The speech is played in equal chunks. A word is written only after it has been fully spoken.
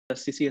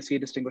CCSE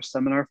Distinguished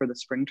Seminar for the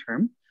spring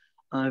term.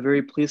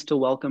 Very pleased to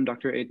welcome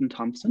Dr. Aidan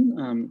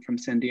Thompson from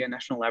Sandia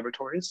National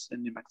Laboratories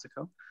in New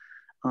Mexico.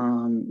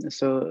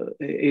 So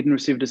Aidan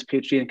received his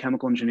PhD in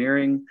chemical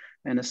engineering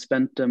and has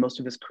spent most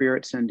of his career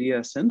at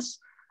Sandia since,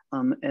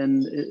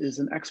 and is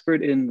an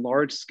expert in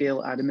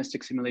large-scale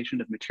atomistic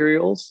simulation of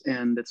materials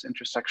and its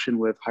intersection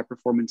with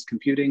high-performance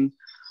computing,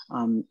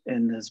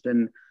 and has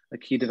been a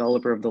key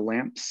developer of the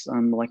LAMMPS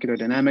molecular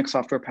dynamics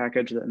software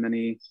package that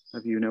many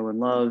of you know and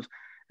love,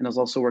 and has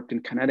also worked in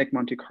kinetic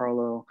Monte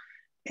Carlo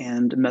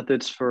and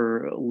methods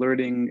for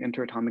learning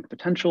interatomic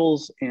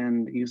potentials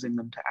and using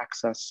them to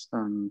access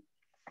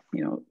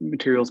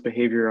materials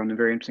behavior on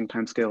very interesting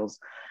timescales.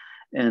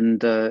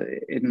 And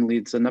Aidan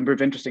leads a number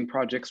of interesting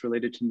projects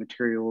related to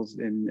materials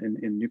in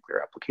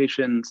nuclear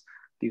applications,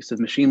 the use of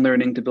machine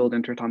learning to build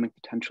interatomic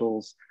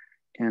potentials,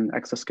 and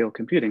exascale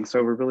computing.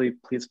 So we're really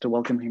pleased to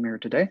welcome him here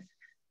today,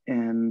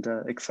 and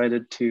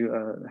excited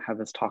to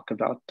have us talk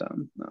about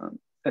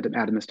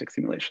atomistic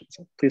simulation.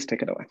 So please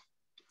take it away.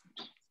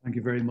 Thank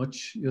you very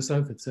much,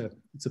 Yusuf. It's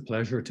a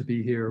pleasure to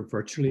be here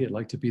virtually. I'd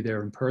like to be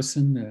there in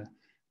person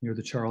near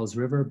the Charles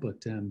River,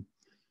 but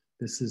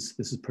this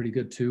is pretty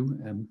good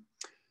too.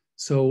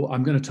 So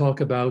I'm going to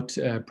talk about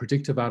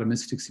predictive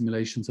atomistic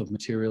simulations of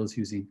materials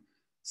using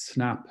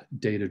SNAP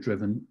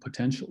data-driven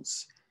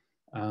potentials.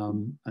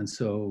 And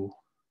so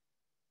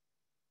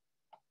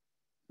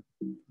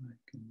I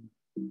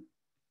can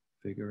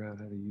figure out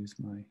how to use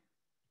my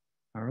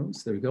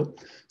arrows. There we go.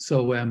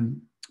 So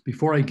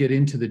before I get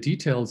into the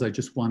details, I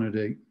just wanted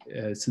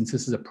to, since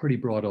this is a pretty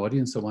broad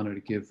audience, I wanted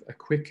to give a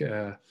quick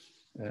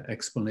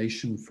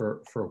explanation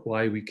for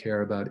why we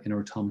care about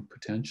interatomic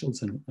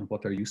potentials and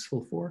what they're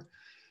useful for.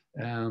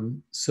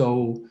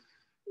 So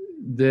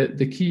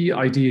the key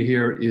idea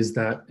here is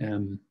that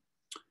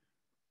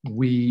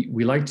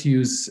we like to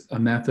use a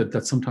method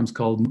that's sometimes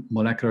called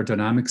molecular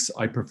dynamics.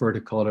 I prefer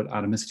to call it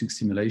atomistic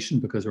simulation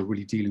because we're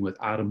really dealing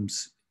with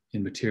atoms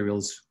in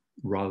materials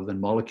rather than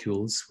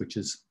molecules, which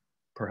is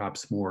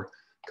perhaps more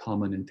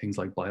common in things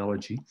like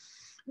biology.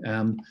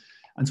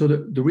 And so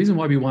the reason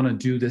why we want to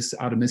do this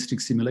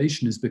atomistic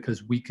simulation is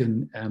because we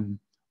can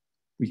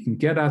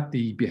get at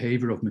the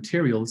behavior of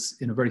materials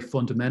in a very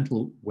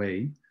fundamental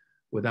way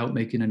without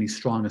making any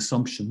strong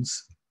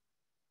assumptions.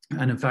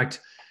 And in fact,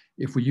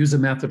 if we use a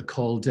method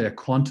called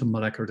quantum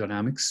molecular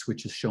dynamics,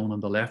 which is shown on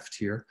the left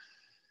here,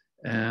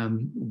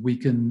 we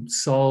can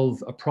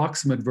solve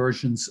approximate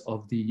versions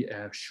of the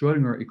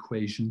Schrödinger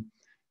equation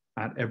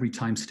at every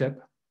time step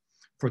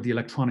for the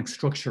electronic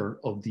structure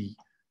of the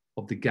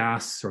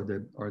gas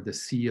or the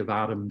sea of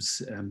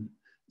atoms,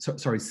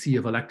 sea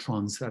of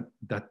electrons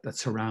that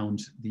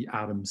surround the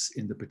atoms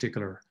in the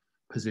particular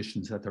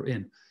positions that they're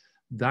in.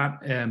 That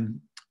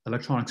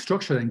electronic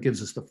structure then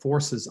gives us the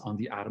forces on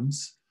the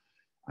atoms.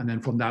 And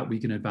then from that, we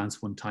can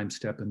advance one time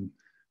step and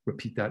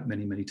repeat that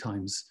many, many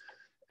times.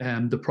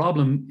 The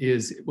problem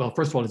is, well,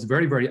 first of all, it's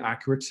very, very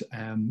accurate.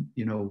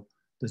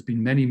 There's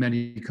been many,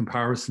 many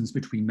comparisons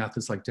between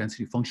methods like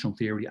density functional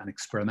theory and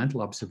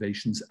experimental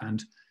observations.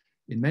 And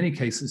in many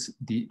cases,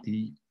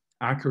 the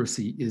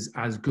accuracy is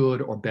as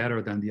good or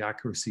better than the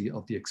accuracy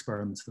of the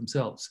experiments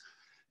themselves.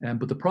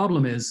 But the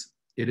problem is,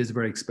 it is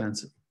very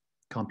expensive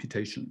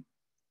computation.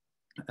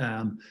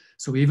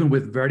 So even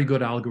with very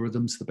good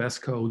algorithms, the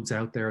best codes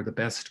out there, the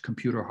best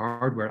computer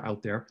hardware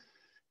out there,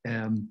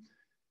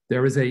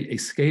 there is a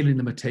scaling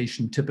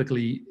limitation.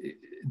 Typically,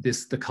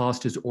 the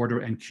cost is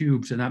order n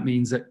cubed, and that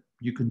means that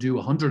you can do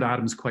 100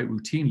 atoms quite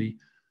routinely,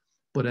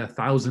 but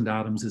 1,000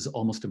 atoms is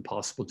almost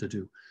impossible to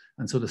do.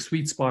 And so the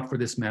sweet spot for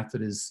this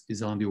method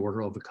is on the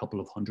order of a couple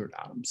of hundred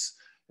atoms.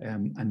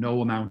 And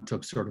no amount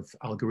of sort of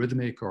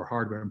algorithmic or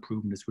hardware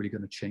improvement is really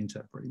going to change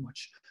that very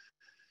much.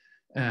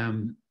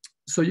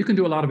 So you can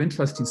do a lot of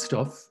interesting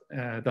stuff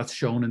that's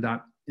shown in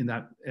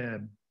that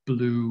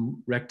blue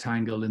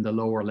rectangle in the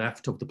lower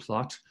left of the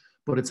plot,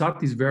 but it's at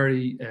these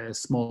very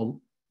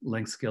small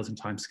length scales and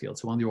time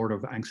scales, so on the order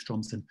of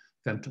angstroms and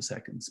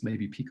femtoseconds,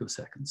 maybe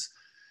picoseconds.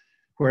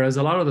 Whereas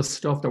a lot of the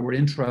stuff that we're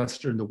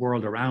interested in the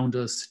world around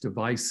us,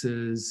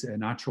 devices,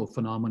 natural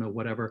phenomena,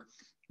 whatever,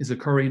 is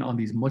occurring on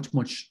these much,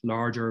 much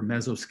larger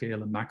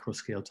mesoscale and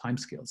macroscale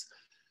timescales.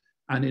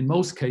 And in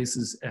most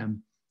cases,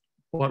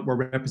 what we're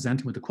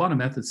representing with the quantum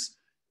methods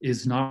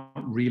is not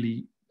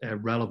really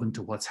relevant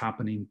to what's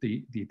happening,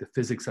 the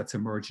physics that's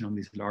emerging on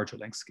these larger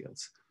length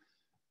scales.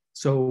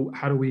 So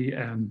how do we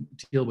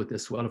deal with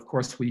this? Well, of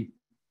course, we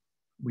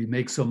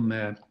make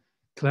some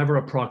clever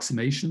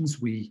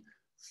approximations. We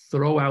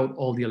throw out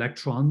all the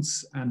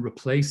electrons and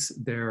replace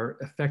their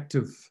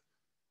effective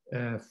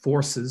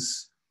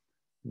forces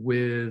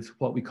with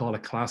what we call a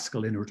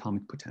classical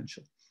interatomic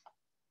potential.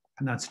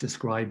 And that's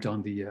described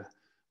on the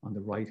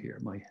right here.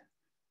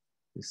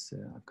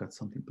 I've got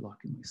something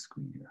blocking my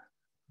screen here.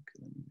 Okay,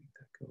 let me make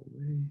that go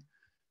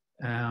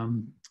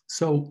away.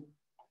 So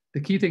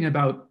the key thing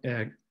about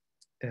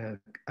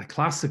a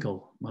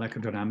classical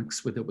molecular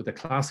dynamics with a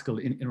classical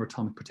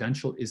interatomic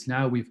potential is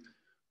now we've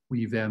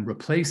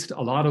replaced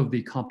a lot of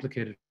the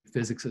complicated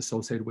physics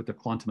associated with the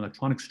quantum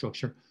electronic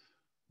structure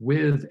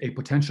with a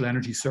potential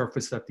energy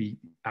surface that the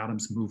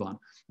atoms move on.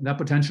 And that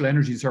potential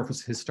energy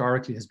surface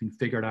historically has been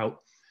figured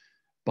out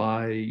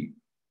by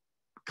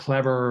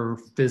clever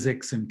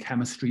physics and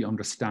chemistry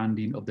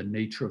understanding of the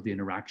nature of the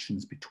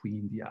interactions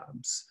between the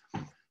atoms.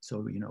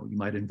 So, you know, you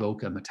might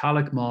invoke a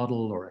metallic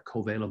model or a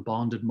covalent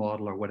bonded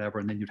model or whatever,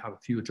 and then you'd have a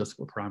few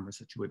adjustable parameters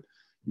that you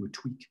would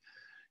tweak.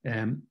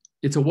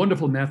 It's a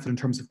wonderful method in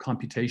terms of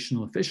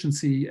computational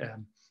efficiency.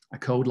 A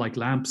code like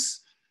LAMMPS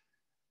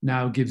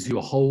now gives you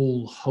a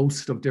whole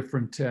host of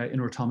different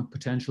interatomic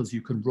potentials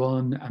you can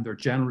run, and they're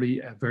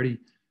generally very,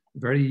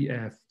 very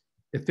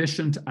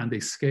efficient, and they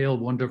scale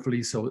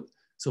wonderfully. So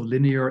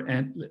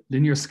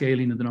linear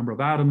scaling of the number of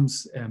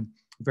atoms,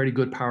 very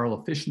good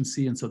parallel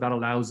efficiency, and so that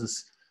allows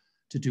us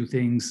to do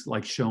things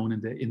like shown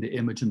in the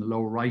image in the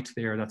lower right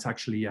there. That's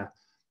actually a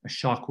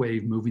shock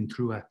wave moving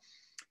through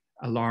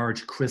a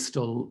large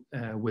crystal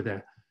with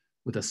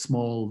a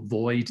small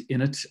void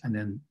in it, and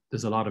then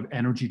there's a lot of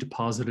energy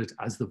deposited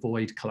as the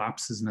void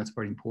collapses, and that's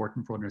very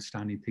important for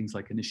understanding things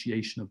like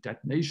initiation of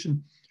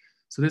detonation.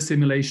 So this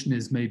simulation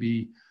is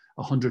maybe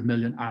 100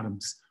 million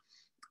atoms.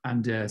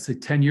 And say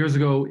 10 years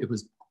ago, it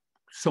was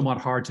somewhat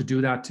hard to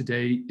do that.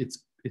 Today,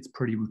 it's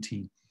pretty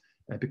routine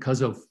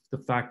because of the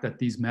fact that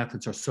these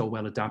methods are so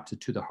well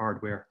adapted to the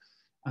hardware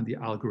and the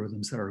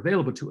algorithms that are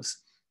available to us.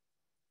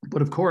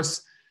 But of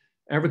course,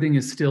 everything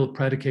is still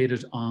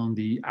predicated on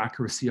the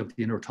accuracy of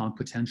the interatomic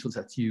potentials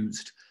that's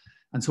used.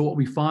 And so what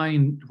we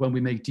find when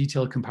we make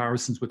detailed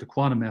comparisons with the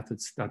quantum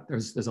methods, that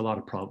there's a lot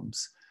of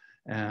problems.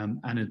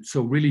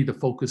 So really the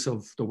focus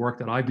of the work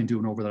that I've been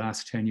doing over the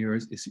last 10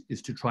 years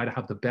is to try to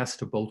have the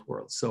best of both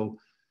worlds. So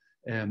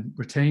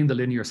retain the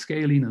linear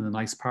scaling and the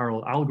nice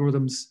parallel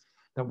algorithms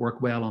that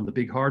work well on the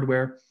big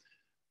hardware,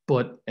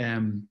 but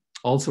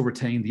also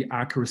retain the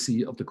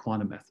accuracy of the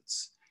quantum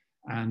methods.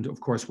 And of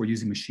course, we're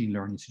using machine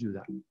learning to do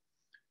that.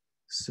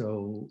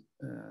 So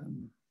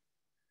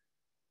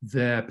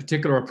the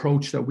particular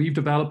approach that we've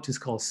developed is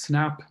called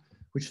SNAP,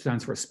 which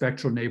stands for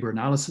Spectral Neighbor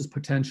Analysis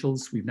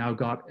Potentials. We've now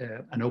got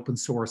an open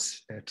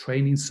source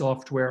training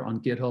software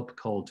on GitHub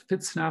called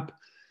FitSnap.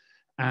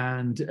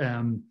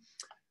 And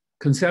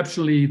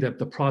conceptually, the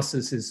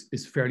process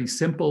is fairly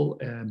simple.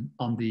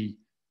 On the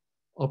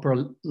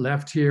upper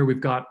left here,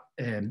 we've got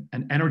an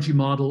energy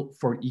model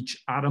for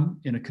each atom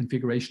in a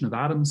configuration of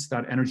atoms.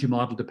 That energy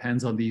model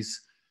depends on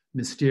these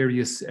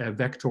mysterious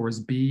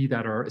vectors B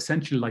that are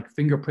essentially like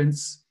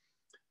fingerprints.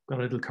 Got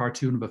a little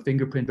cartoon of a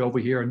fingerprint over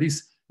here. And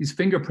these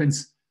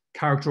fingerprints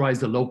characterize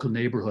the local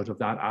neighborhood of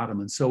that atom.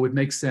 And so it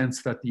makes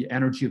sense that the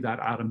energy of that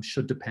atom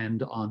should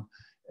depend on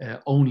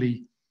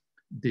only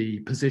the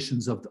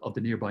positions of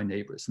the nearby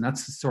neighbors. And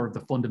that's sort of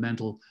the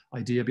fundamental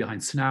idea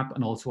behind SNAP,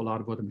 and also a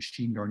lot of other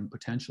machine learning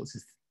potentials,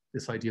 is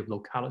this idea of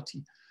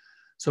locality.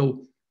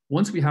 So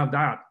once we have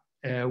that,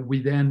 we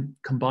then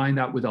combine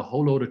that with a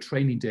whole load of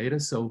training data.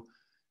 So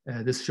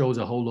this shows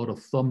a whole load of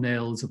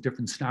thumbnails of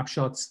different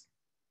snapshots.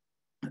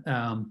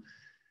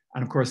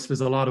 And of course,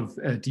 there's a lot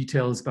of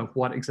details about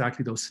what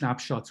exactly those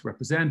snapshots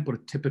represent,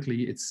 but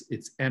typically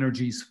it's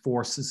energies,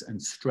 forces,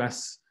 and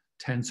stress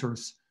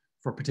tensors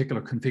for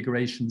particular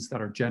configurations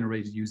that are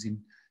generated using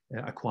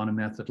a quantum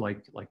method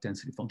like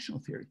density functional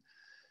theory.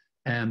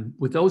 And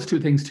with those two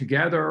things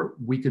together,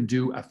 we can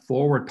do a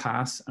forward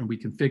pass, and we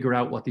can figure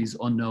out what these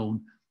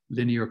unknown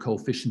linear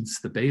coefficients,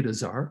 the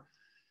betas, are.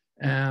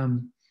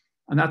 And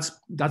that's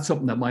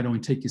something that might only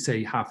take you,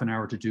 say, half an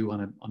hour to do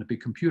on a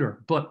big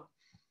computer. But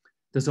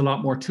there's a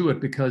lot more to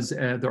it, because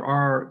there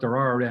are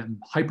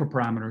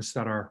hyperparameters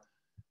that are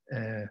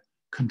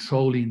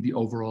controlling the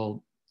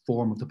overall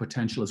form of the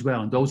potential as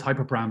well. And those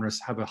hyperparameters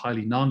have a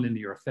highly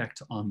nonlinear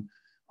effect on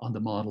the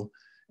model.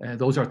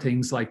 Those are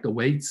things like the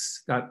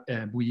weights that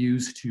we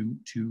use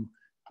to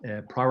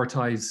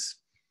prioritize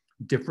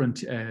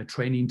different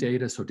training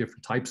data, so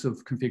different types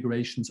of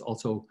configurations,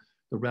 also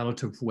the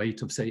relative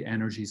weight of, say,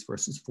 energies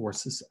versus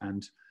forces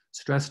and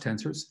stress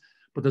tensors.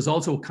 But there's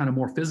also kind of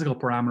more physical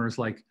parameters,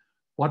 like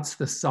what's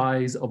the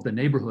size of the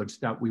neighborhood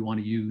that we want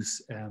to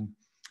use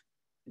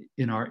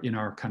in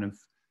our kind of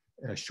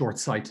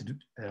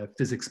short-sighted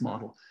physics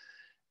model.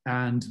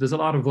 And there's a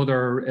lot of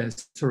other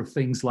sort of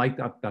things like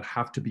that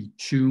have to be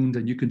tuned,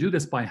 and you can do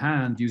this by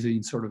hand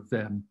using sort of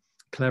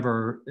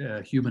clever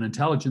human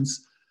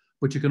intelligence,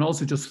 but you can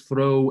also just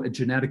throw a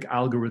genetic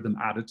algorithm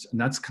at it, and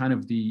that's kind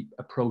of the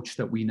approach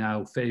that we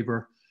now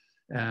favor.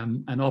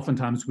 And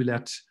oftentimes we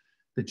let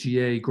the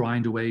GA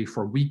grind away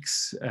for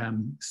weeks,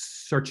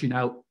 searching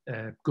out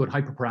good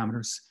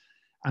hyperparameters,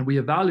 and we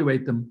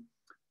evaluate them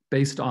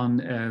based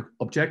on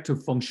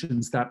objective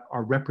functions that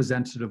are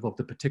representative of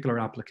the particular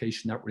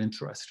application that we're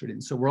interested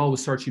in. So we're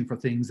always searching for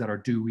things that are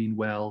doing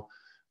well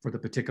for the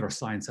particular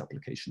science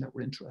application that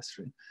we're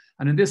interested in.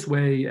 And in this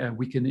way,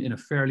 we can, in a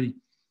fairly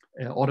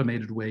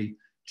automated way,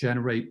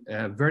 generate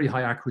very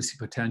high accuracy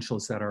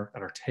potentials that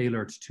are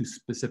tailored to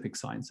specific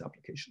science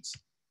applications.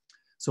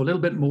 So a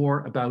little bit more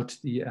about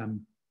the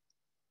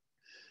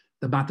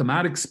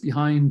mathematics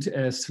behind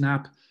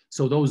SNAP.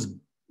 So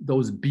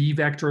those B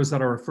vectors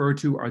that are referred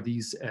to are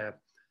these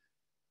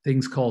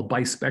things called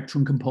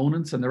bispectrum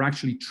components, and they're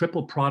actually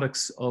triple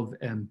products of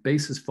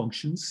basis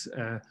functions.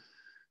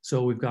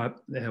 So we've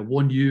got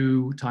one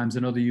U times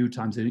another U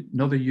times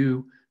another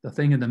U. The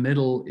thing in the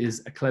middle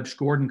is a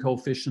Clebsch-Gordon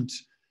coefficient.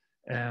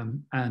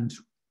 And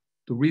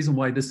the reason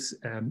why this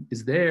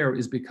is there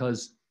is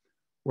because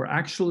we're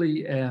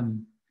actually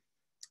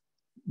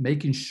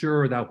making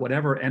sure that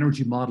whatever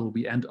energy model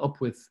we end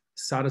up with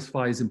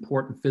satisfies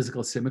important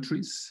physical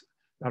symmetries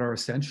that are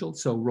essential.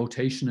 So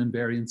rotation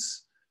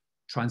invariance,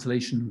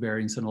 translation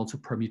invariance, and also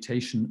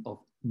permutation of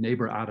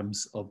neighbor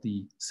atoms of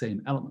the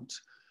same element.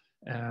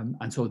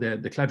 And so the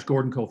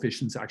Clebsch-Gordon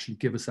coefficients actually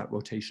give us that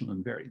rotational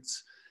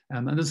invariance.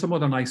 And there's some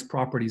other nice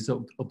properties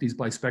of these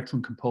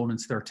bispectrum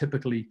components. They're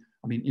typically,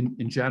 I mean,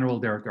 in general,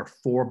 they're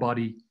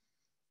four-body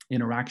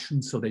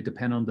interactions. So they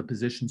depend on the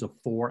positions of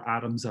four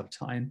atoms at a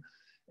time,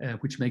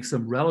 which makes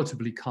them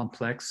relatively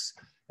complex.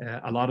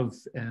 A lot of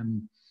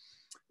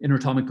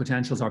interatomic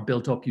potentials are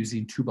built up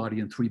using two-body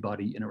and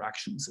three-body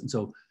interactions. And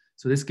so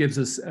this gives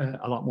us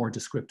a lot more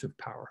descriptive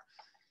power.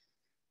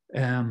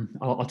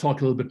 I'll talk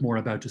a little bit more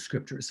about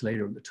descriptors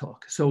later in the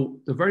talk. So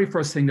the very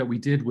first thing that we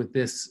did with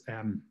this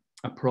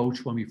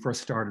approach when we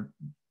first started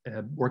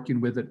working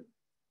with it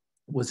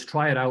was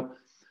try it out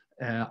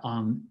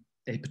on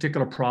a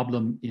particular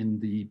problem in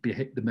the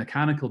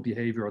mechanical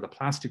behavior or the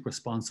plastic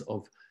response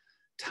of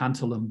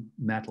tantalum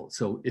metal.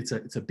 So it's a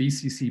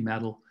BCC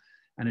metal,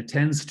 and it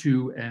tends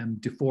to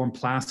deform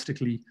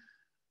plastically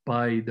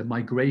by the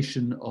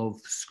migration of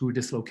screw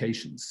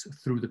dislocations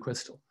through the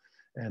crystal.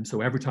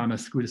 So every time a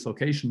screw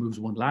dislocation moves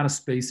one lattice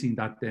spacing,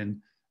 that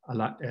then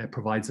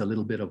provides a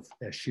little bit of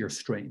shear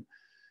strain.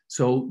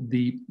 So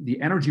the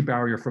energy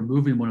barrier for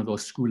moving one of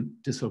those screw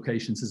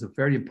dislocations is a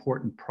very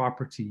important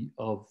property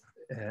of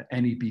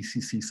any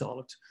BCC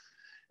solid.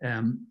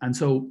 And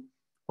so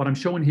what I'm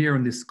showing here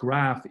in this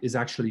graph is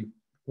actually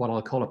what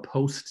I'll call a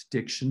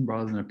post-diction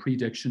rather than a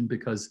prediction,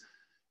 because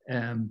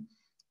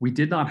we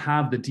did not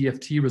have the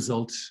DFT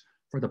result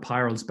for the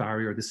Peierls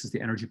barrier. This is the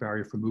energy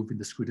barrier for moving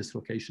the screw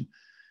dislocation.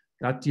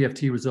 That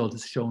DFT result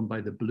is shown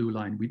by the blue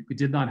line. We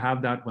did not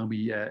have that when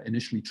we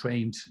initially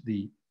trained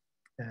the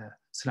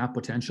SNAP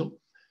potential.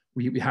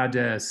 We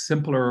had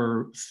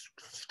simpler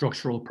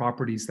structural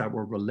properties that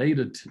were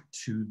related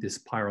to this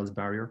Peierls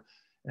barrier.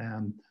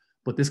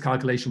 But this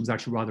calculation was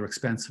actually rather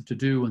expensive to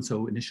do, and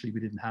so initially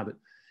we didn't have it.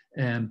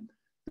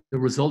 The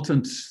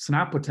resultant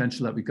SNAP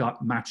potential that we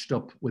got matched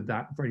up with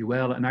that very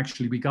well, and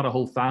actually we got a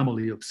whole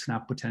family of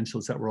SNAP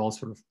potentials that were all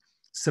sort of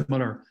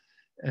similar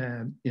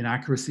in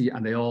accuracy,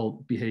 and they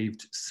all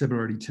behaved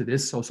similarly to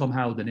this. So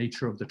somehow the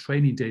nature of the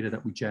training data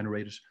that we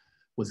generated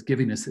was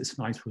giving us this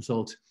nice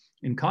result.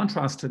 In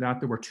contrast to that,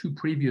 there were two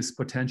previous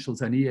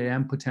potentials, an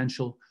EAM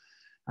potential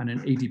and an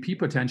ADP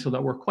potential,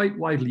 that were quite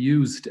widely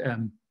used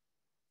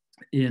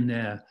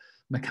in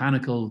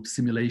mechanical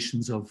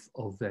simulations of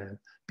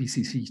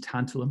BCC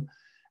tantalum.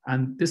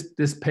 And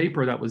this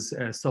paper that was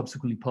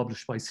subsequently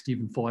published by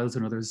Stephen Foyles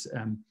and others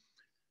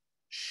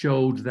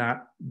showed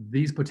that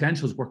these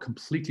potentials were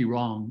completely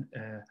wrong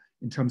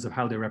in terms of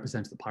how they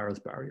represent the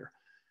Peierls barrier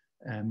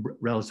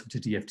relative to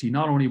DFT.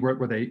 Not only was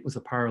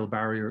the Peierls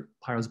barrier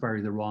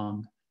the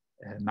wrong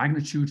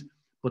magnitude,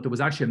 but there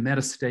was actually a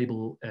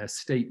metastable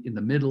state in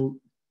the middle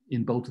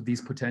in both of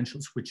these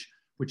potentials,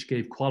 which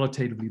gave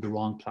qualitatively the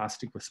wrong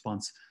plastic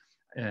response,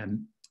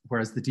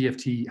 whereas the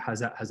DFT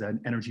has an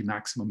energy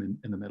maximum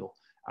in the middle,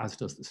 as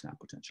does the SNAP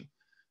potential.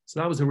 So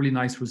that was a really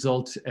nice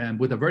result,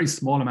 with a very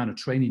small amount of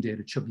training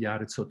data should be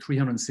added, so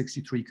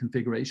 363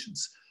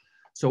 configurations.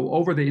 So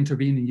over the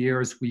intervening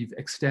years, we've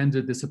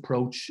extended this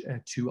approach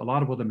to a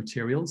lot of other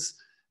materials,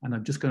 and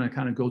I'm just going to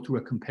kind of go through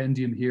a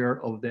compendium here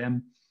of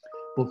them.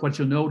 But what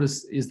you'll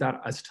notice is that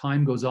as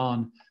time goes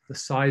on, the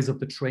size of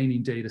the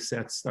training data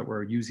sets that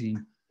we're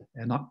using,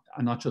 and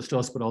not just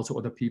us, but also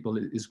other people,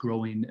 is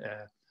growing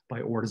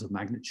by orders of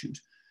magnitude.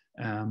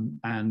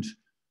 And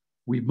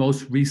we've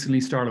most recently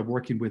started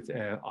working with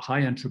a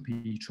high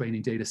entropy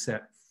training data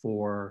set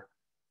for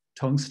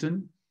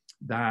tungsten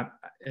that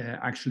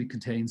actually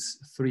contains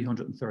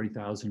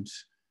 330,000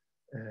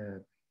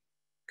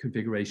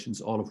 configurations,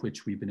 all of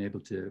which we've been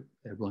able to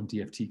run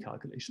DFT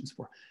calculations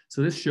for.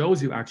 So this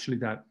shows you actually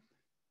that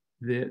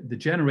the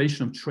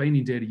generation of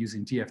training data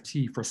using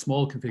DFT for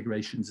small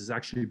configurations is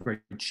actually very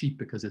cheap,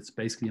 because it's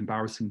basically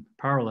embarrassing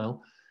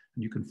parallel,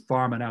 and you can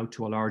farm it out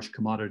to a large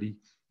commodity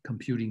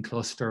computing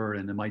cluster,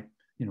 and it might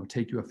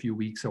take you a few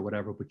weeks or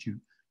whatever, but you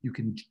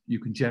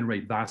can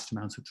generate vast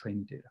amounts of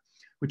training data,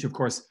 which of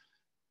course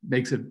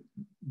makes it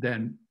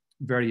then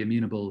very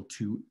amenable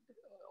to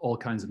all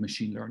kinds of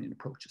machine learning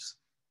approaches.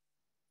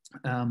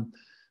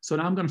 So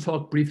now I'm going to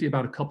talk briefly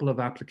about a couple of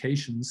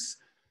applications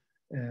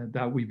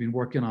that we've been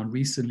working on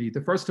recently.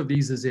 The first of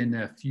these is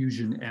in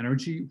fusion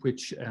energy,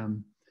 which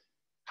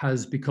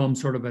has become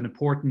sort of an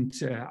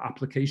important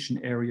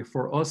application area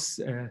for us,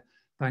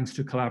 thanks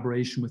to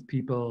collaboration with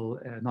people,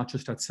 not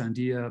just at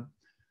Sandia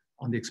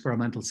on the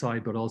experimental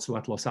side, but also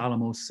at Los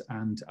Alamos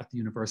and at the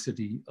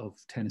University of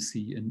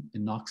Tennessee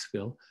in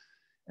Knoxville.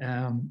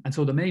 And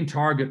so the main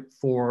target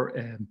for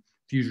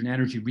fusion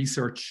energy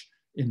research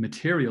in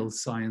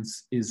materials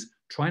science is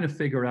trying to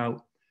figure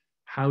out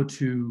how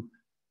to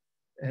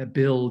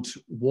build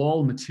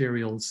wall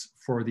materials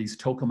for these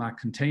tokamak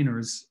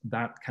containers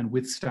that can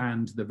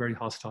withstand the very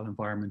hostile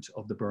environment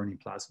of the burning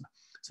plasma.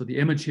 So the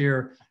image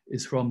here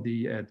is from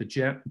the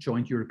JET,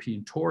 Joint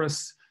European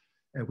Torus,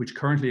 which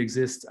currently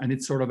exists, and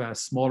it's sort of a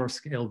smaller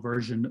scale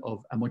version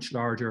of a much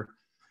larger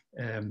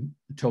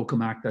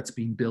tokamak that's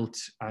being built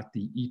at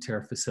the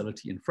ITER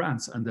facility in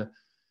France. And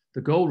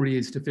the goal really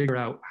is to figure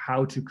out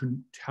how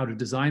to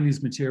design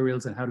these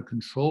materials and how to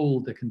control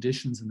the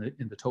conditions in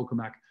the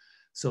tokamak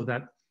so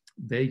that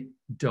they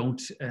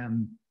don't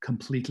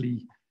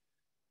completely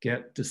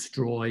get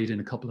destroyed in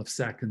a couple of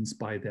seconds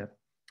by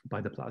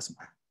the plasma.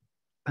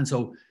 And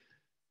so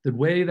the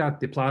way that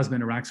the plasma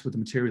interacts with the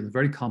material is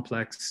very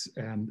complex.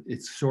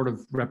 It's sort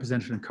of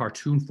represented in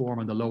cartoon form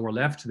on the lower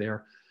left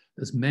there.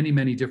 There's many,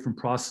 many different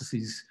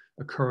processes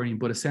occurring,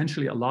 but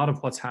essentially a lot of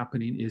what's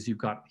happening is you've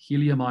got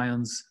helium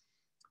ions,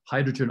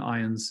 hydrogen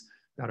ions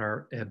that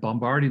are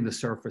bombarding the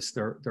surface.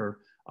 They're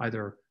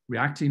either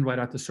reacting right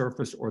at the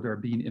surface or they're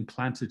being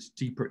implanted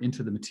deeper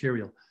into the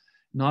material.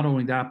 Not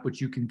only that,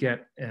 but you can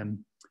get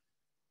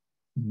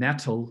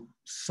metal,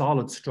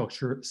 solid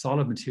structure,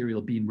 solid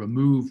material being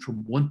removed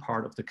from one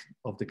part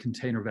of the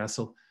container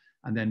vessel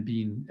and then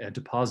being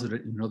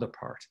deposited in another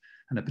part.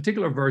 And a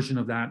particular version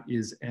of that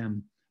is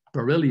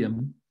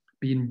beryllium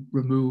being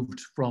removed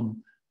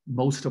from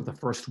most of the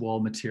first wall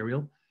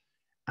material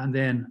and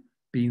then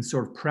being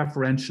sort of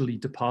preferentially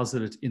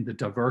deposited in the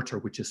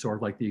diverter, which is sort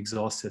of like the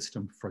exhaust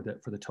system for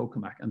the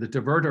tokamak. And the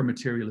diverter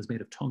material is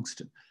made of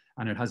tungsten,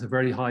 and it has a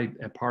very high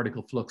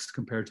particle flux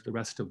compared to the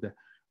rest of the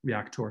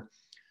reactor.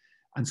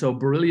 And so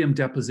beryllium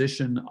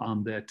deposition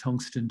on the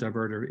tungsten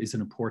diverter is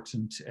an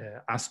important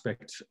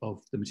aspect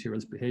of the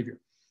material's behavior.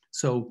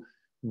 So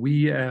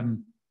we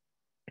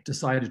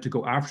decided to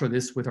go after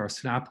this with our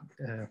SNAP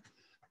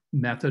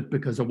method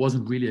because there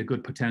wasn't really a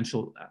good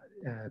potential.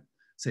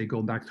 Say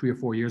going back 3 or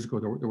 4 years ago,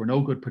 there were no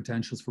good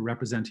potentials for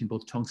representing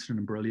both tungsten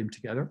and beryllium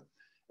together.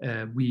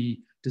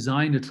 We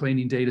designed a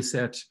training data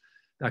set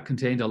that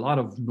contained a lot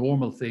of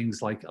normal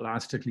things like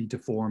elastically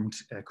deformed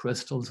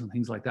crystals and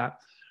things like that.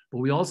 But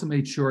we also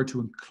made sure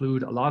to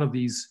include a lot of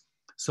these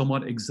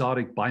somewhat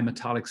exotic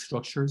bimetallic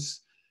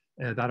structures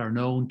that are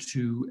known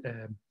to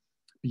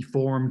be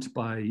formed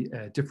by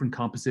different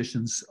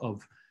compositions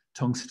of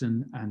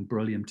tungsten and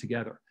beryllium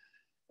together.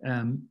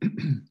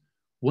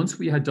 Once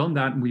we had done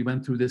that and we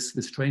went through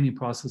this training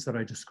process that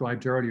I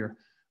described earlier,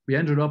 we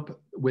ended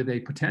up with a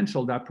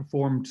potential that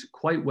performed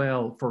quite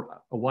well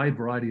for a wide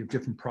variety of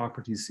different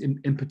properties.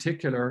 In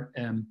particular,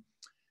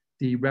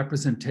 the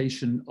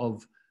representation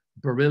of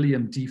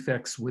beryllium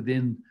defects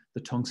within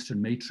the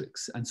tungsten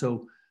matrix. And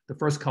so the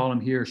first column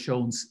here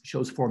shows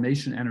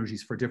formation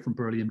energies for different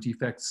beryllium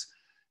defects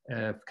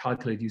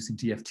calculated using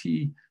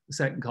DFT. The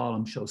second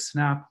column shows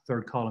SNAP.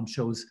 Third column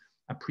shows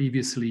a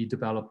previously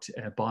developed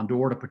bond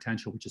order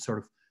potential, which is sort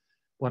of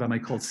what I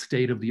might call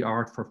state of the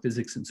art for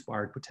physics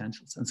inspired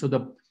potentials. And so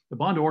the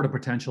bond order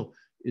potential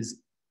is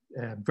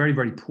very,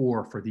 very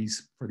poor for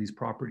these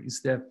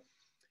properties. The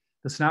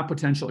SNAP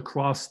potential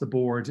across the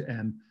board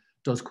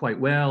does quite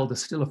well.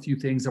 There's still a few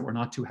things that we're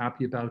not too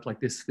happy about, like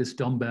this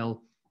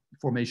dumbbell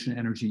formation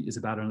energy is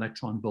about an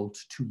electron volt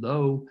too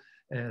low.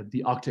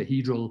 The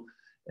octahedral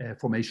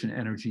formation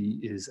energy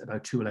is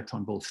about 2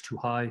 electron volts too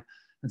high.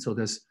 And so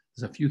there's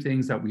a few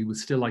things that we would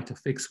still like to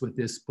fix with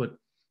this, but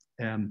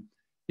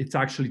it's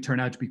actually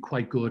turned out to be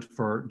quite good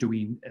for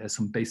doing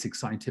some basic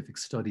scientific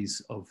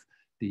studies of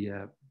the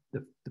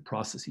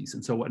processes.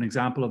 And so an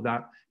example of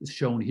that is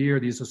shown here.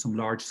 These are some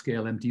large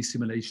scale MD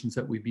simulations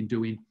that we've been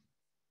doing,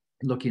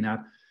 looking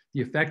at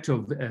the effect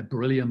of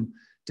beryllium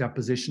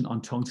deposition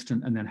on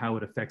tungsten and then how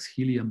it affects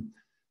helium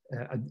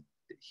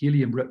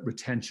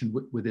retention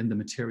within the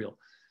material.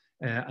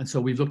 And so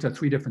we've looked at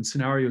 3 different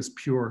scenarios: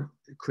 pure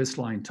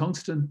crystalline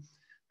tungsten,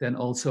 then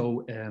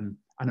also an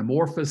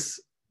amorphous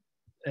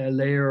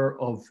layer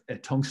of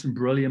tungsten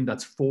beryllium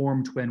that's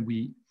formed when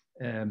we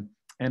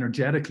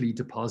energetically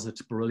deposit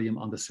beryllium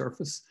on the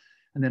surface.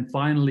 And then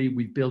finally,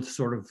 we built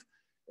sort of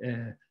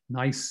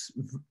nice,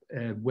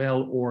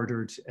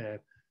 well-ordered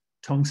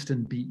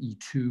tungsten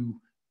Be2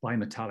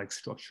 bimetallic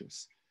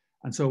structures.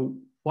 And so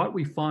what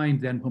we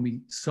find then when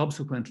we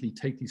subsequently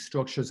take these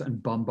structures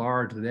and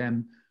bombard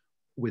them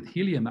with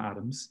helium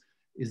atoms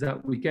is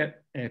that we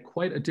get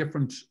quite a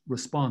different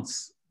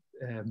response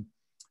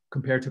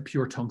compared to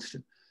pure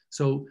tungsten.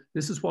 So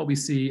this is what we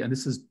see, and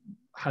this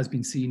has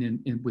been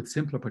seen with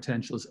simpler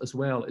potentials as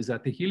well, is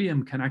that the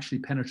helium can actually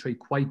penetrate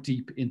quite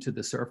deep into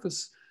the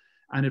surface,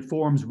 and it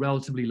forms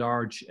relatively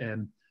large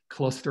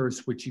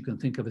clusters, which you can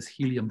think of as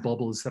helium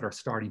bubbles that are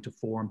starting to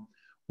form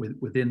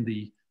within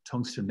the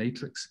tungsten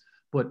matrix.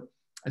 But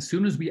as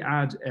soon as we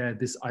add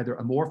this either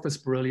amorphous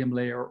beryllium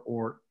layer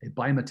or a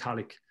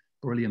bimetallic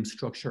beryllium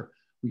structure,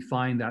 we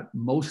find that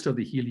most of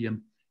the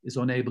helium is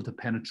unable to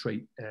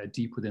penetrate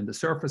deep within the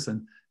surface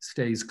and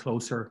stays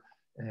close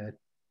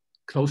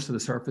to the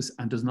surface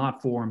and does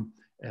not form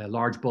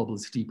large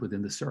bubbles deep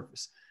within the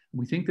surface. And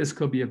we think this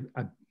could be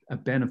a a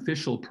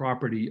beneficial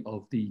property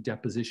of the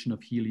deposition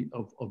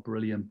of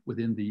beryllium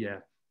within the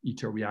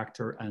ITER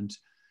reactor. And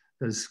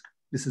this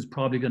is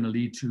probably going to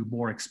lead to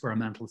more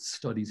experimental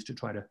studies to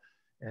try to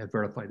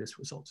verify this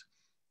result.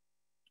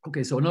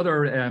 Okay, so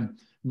another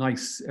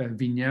nice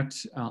vignette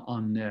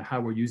on how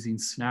we're using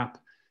SNAP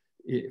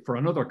for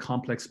another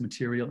complex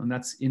material, and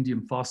that's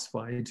indium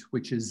phosphide,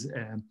 which is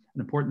an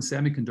important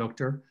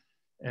semiconductor.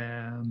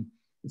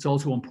 It's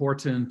also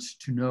important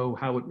to know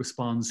how it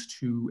responds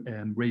to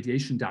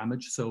radiation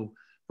damage. So,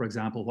 for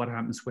example, what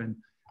happens when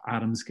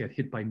atoms get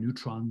hit by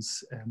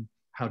neutrons?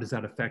 How does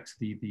that affect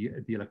the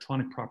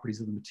electronic properties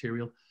of the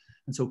material?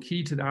 And so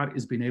key to that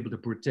is being able to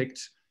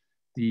predict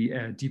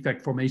the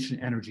defect formation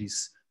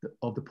energies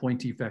of the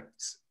point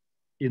defects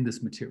in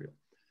this material.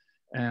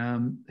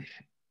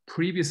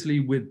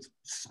 Previously with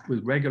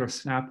regular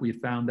SNAP, we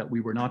had found that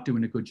we were not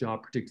doing a good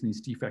job predicting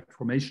these defect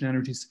formation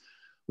energies.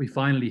 We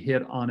finally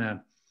hit on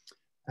a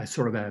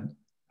sort of a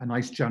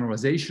nice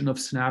generalization of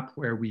SNAP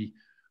where we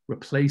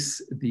replace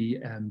the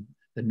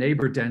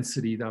neighbor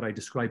density that I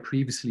described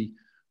previously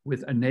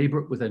with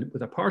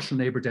a partial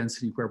neighbor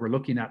density where we're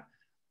looking at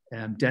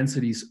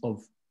densities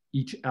of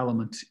each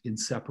element in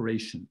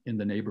separation in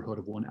the neighborhood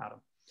of one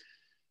atom.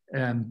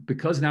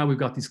 Because now we've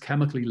got these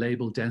chemically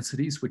labeled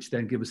densities, which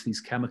then give us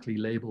these chemically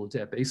labeled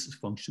basis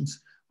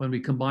functions, when we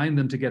combine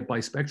them to get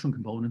bispectrum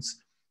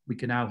components, we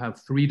can now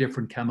have 3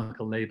 different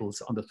chemical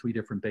labels on the 3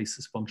 different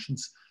basis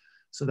functions.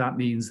 So that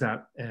means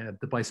that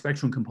the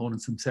bispectrum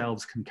components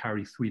themselves can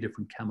carry 3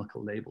 different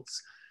chemical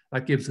labels.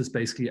 That gives us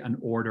basically an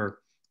order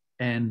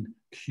n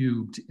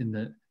cubed in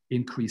the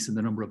increase in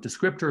the number of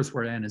descriptors,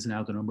 where n is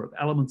now the number of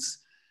elements.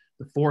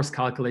 The force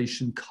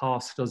calculation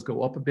cost does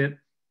go up a bit.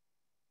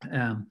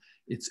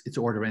 It's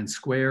order n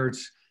squared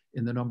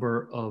in the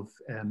number of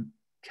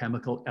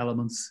chemical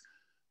elements,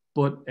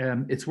 but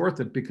it's worth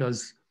it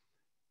because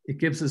it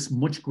gives us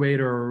much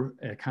greater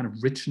kind of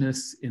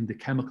richness in the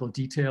chemical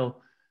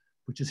detail,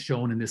 which is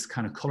shown in this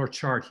kind of color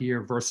chart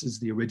here versus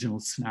the original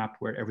SNAP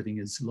where everything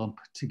is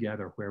lumped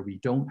together, where we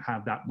don't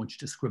have that much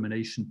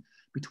discrimination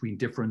between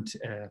different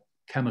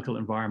chemical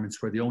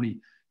environments, where the only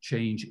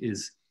change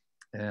is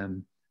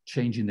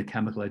changing the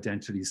chemical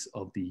identities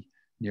of the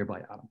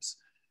nearby atoms.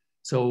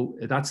 So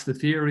that's the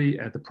theory.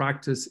 The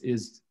practice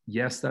is,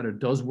 yes, that it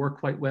does work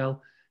quite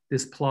well.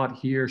 This plot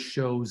here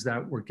shows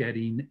that we're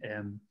getting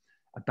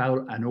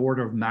about an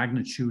order of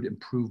magnitude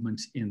improvement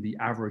in the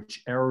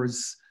average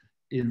errors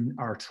in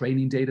our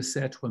training data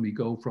set when we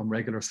go from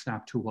regular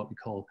SNAP to what we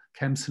call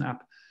ChemSNAP.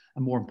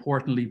 And more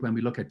importantly, when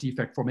we look at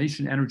defect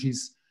formation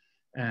energies,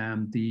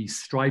 the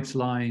striped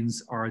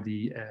lines are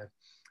the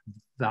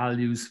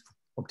values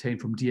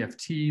obtained from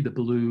DFT. The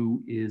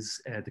blue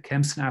is the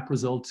ChemSNAP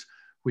result,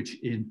 which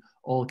in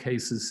all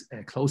cases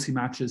closely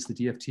matches the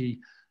DFT.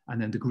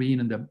 And then the green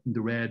and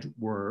the red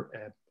were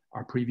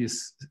our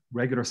previous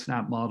regular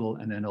SNAP model,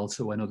 and then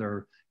also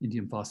another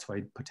indium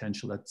phosphide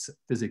potential that's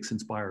physics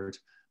inspired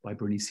by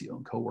Bernicio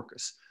and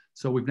co-workers.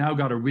 So we've now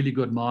got a really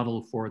good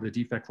model for the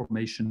defect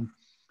formation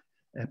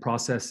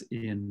process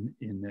in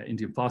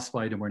indium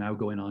phosphide, and we're now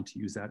going on to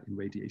use that in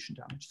radiation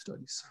damage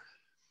studies.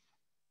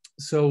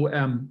 So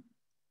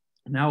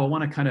now I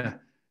want to kind of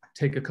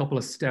take a couple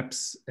of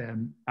steps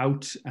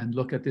out and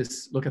look at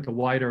the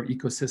wider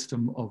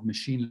ecosystem of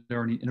machine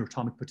learning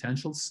interatomic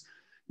potentials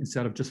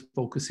instead of just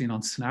focusing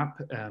on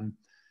SNAP.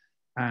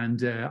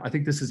 I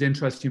think this is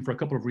interesting for a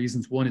couple of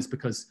reasons. One is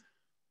because,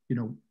 you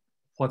know,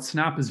 what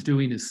SNAP is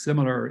doing is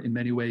similar in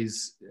many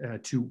ways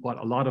to what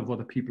a lot of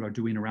other people are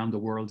doing around the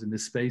world in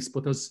this space,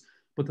 but there's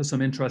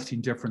some interesting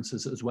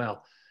differences as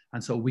well.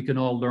 And so we can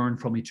all learn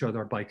from each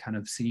other by kind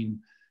of seeing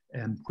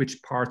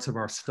which parts of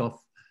our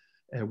stuff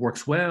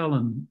works well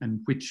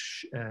and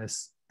which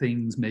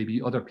things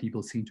maybe other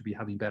people seem to be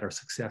having better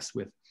success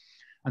with.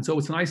 And so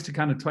it's nice to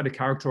kind of try to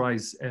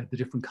characterize the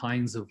different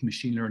kinds of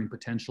machine learning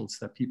potentials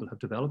that people have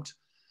developed.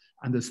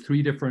 And there's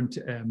 3 different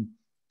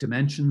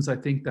dimensions, I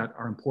think, that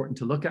are important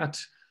to look at.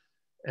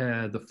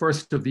 The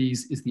first of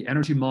these is the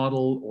energy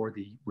model or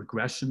the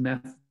regression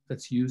method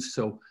that's used.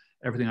 So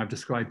everything I've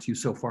described to you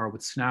so far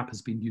with SNAP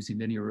has been using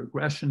linear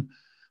regression,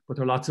 but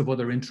there are lots of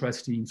other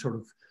interesting sort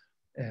of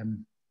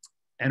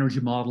energy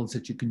models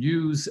that you can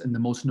use. And the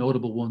most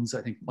notable ones,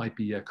 I think, might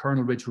be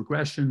kernel ridge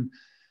regression,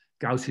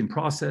 Gaussian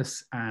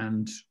process,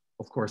 and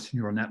of course,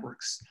 neural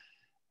networks.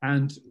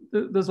 And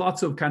there's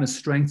lots of kind of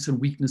strengths and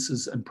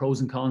weaknesses and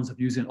pros and cons of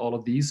using all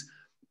of these.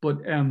 But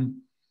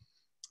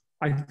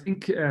I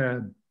think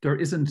there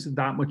isn't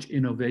that much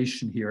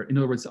innovation here. In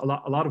other words, a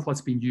lot of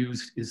what's being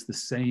used is the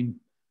same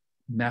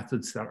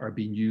methods that are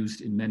being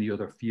used in many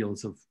other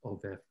fields of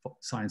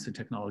science and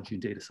technology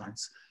and data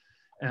science.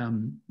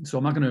 So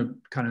I'm not going to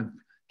kind of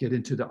get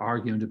into the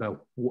argument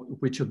about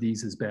which of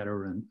these is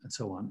better and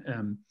so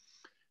on.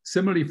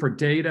 Similarly for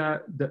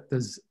data,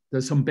 there's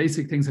some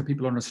basic things that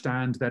people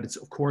understand, that it's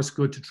of course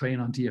good to train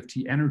on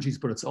DFT energies,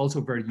 but it's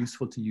also very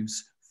useful to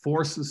use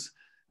forces.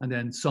 And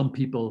then some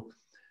people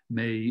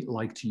may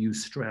like to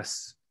use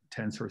stress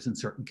tensors in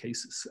certain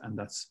cases, and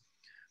that's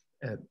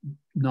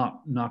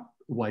not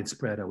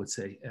widespread, I would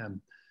say.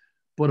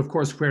 But of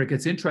course, where it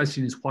gets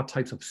interesting is what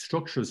types of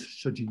structures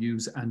should you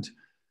use. And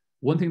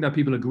one thing that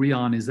people agree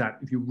on is that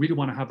if you really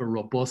want to have a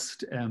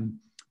robust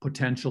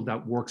potential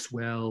that works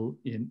well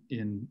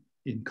in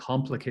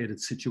complicated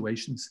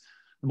situations,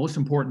 the most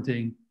important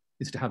thing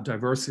is to have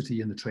diversity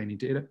in the training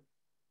data.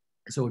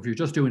 So if you're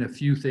just doing a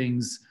few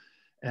things,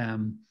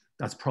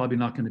 that's probably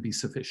not going to be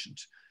sufficient.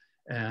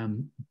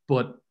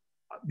 But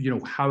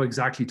how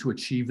exactly to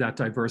achieve that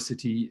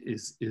diversity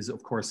is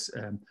of course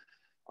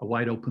a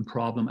wide open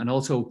problem. And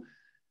also,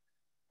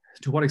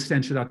 to what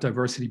extent should that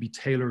diversity be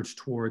tailored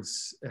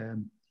towards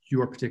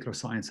your particular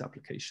science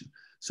application?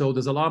 So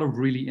there's a lot of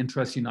really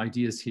interesting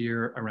ideas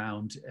here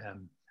around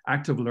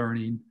active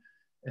learning,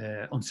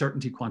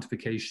 uncertainty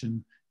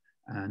quantification,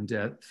 and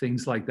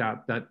things like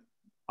that, that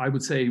I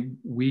would say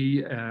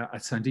we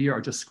at Sandia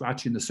are just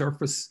scratching the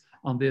surface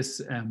on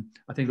this.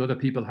 I think other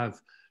people have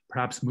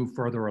perhaps moved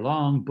further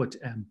along, but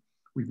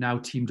we've now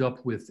teamed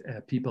up with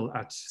people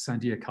at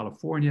Sandia,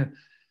 California,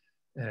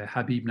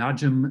 Habib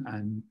Najm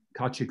and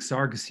Kachik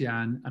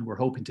Sargsyan, and we're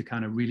hoping to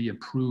kind of really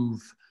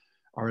improve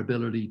our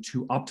ability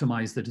to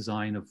optimize the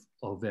design of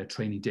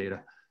training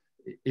data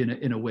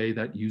in a way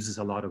that uses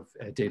a lot of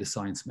data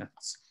science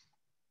methods.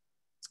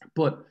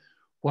 But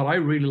what I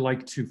really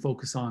like to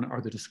focus on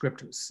are the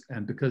descriptors,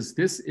 because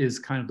this is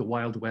kind of the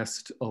Wild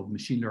West of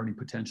machine learning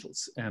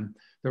potentials.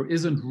 There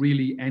isn't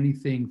really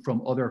anything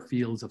from other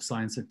fields of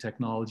science and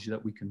technology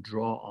that we can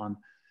draw on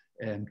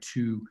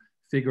to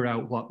figure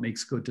out what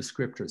makes good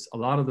descriptors. A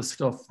lot of the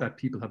stuff that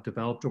people have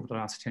developed over the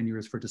last 10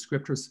 years for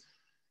descriptors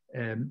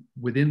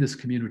within this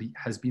community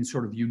has been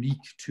sort of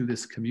unique to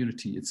this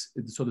community.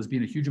 So there's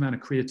been a huge amount of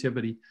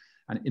creativity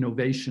and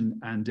innovation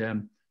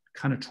and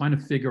kind of trying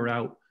to figure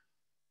out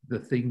the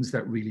things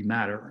that really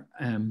matter.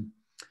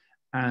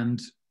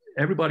 And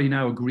everybody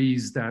now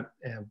agrees that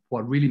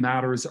what really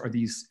matters are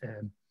these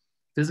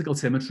physical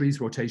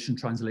symmetries, rotation,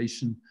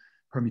 translation,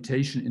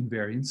 permutation,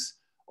 invariance.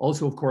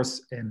 Also, of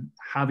course,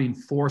 having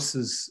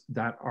forces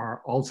that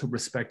are also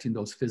respecting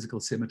those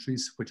physical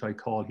symmetries, which I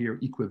call here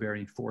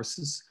equivariant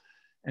forces.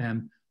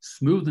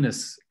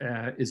 Smoothness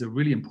is a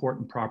really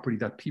important property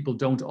that people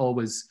don't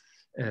always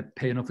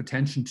pay enough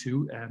attention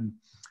to.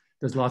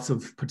 There's lots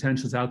of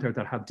potentials out there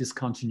that have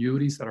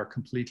discontinuities that are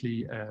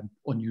completely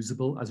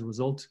unusable as a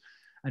result.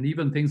 And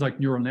even things like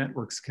neural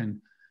networks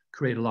can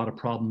create a lot of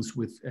problems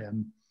with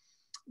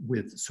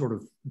sort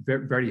of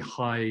very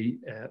high,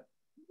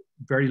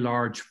 very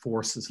large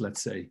forces,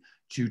 let's say,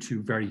 due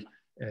to very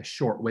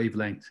short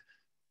wavelength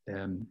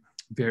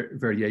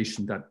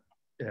variation that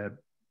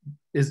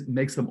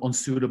makes them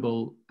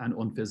unsuitable and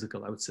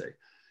unphysical, I would say.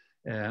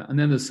 And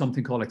then there's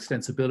something called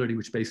extensibility,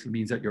 which basically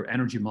means that your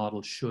energy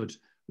model should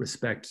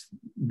respect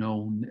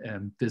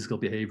known physical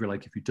behavior.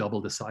 Like if you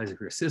double the size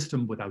of your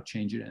system without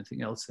changing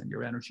anything else, then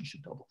your energy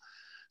should double.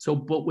 So,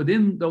 but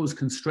within those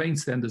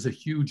constraints, then there's a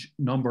huge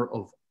number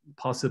of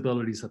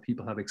possibilities that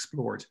people have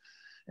explored.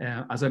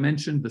 As I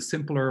mentioned, the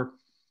simpler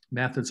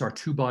methods are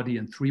 2-body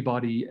and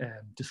 3-body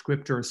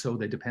descriptors, so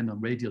they depend on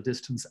radial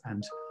distance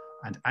and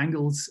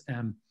angles.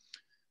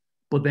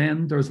 But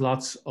then there's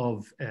lots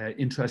of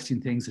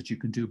interesting things that you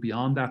can do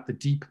beyond that. The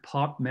deep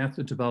pot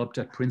method developed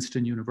at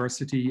Princeton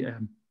University,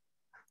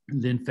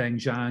 Linfeng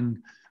Zhang,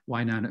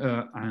 Weinan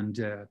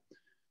and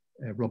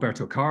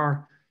Roberto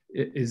Carr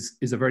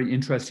is a very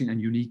interesting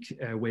and unique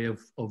way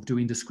of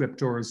doing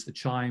descriptors. The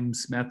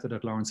chimes method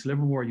at Lawrence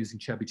Livermore using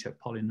Chebyshev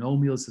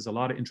polynomials. There's a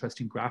lot of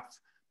interesting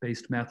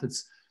graph-based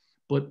methods,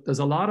 but there's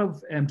a lot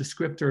of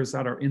descriptors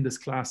that are in this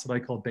class that I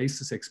call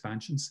basis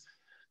expansions.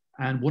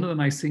 And one of the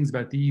nice things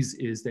about these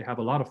is they have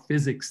a lot of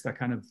physics that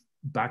kind of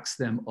backs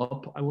them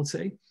up, I would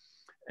say.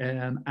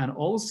 And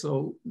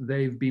also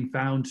they've been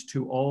found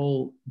to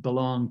all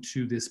belong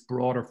to this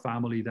broader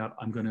family that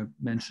I'm going to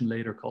mention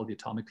later called the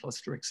atomic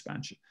cluster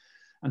expansion.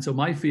 And so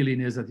my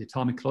feeling is that the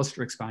atomic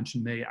cluster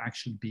expansion may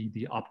actually be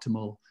the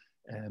optimal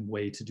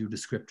way to do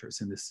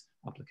descriptors in this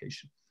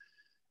application.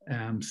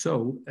 I'm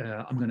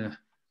going to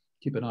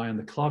keep an eye on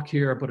the clock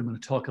here, but I'm going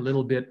to talk a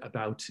little bit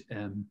about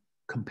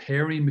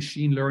comparing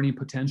machine learning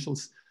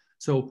potentials.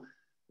 So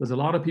there's a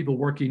lot of people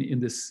working in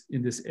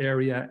this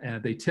area.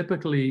 They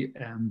typically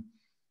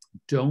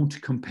don't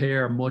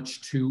compare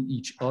much to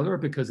each other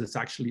because it's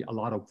actually a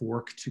lot of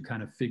work to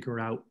kind of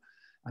figure out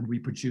and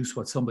reproduce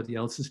what somebody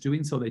else is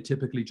doing. So they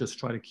typically just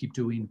try to keep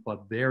doing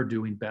what they're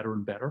doing better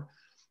and better.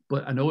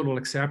 But a notable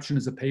exception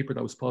is a paper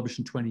that was published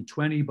in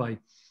 2020 by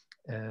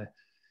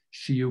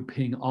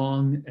Xiu-Ping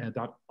Ong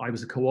that I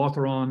was a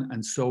co-author on,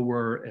 and so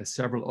were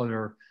several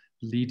other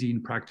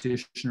leading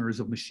practitioners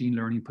of machine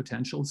learning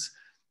potentials.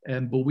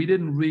 But we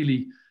didn't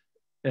really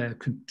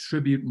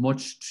contribute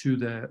much to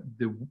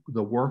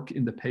the work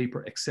in the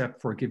paper,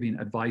 except for giving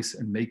advice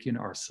and making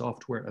our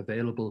software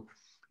available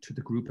to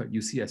the group at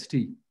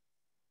UCSD.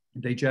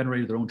 They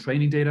generated their own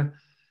training data,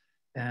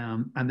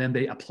 and then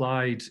they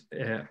applied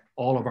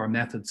all of our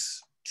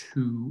methods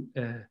to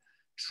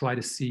try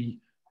to see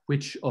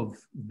which of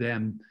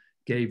them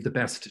gave the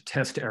best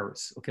test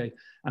errors, okay?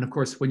 And of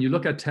course, when you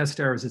look at test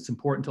errors, it's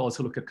important to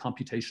also look at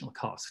computational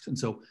cost. And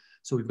so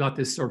we've got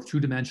this sort of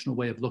two-dimensional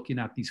way of looking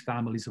at these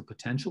families of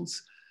potentials.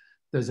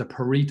 There's a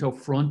Pareto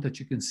front that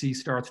you can see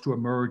starts to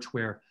emerge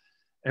where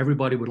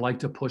everybody would like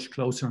to push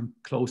closer and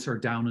closer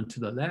down and to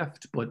the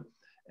left, but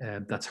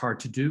that's hard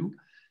to do.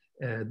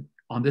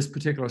 On this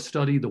particular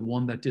study, the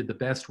one that did the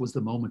best was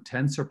the moment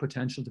tensor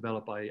potential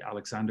developed by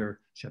Alexander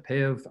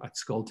Shapeyev at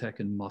Skultech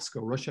in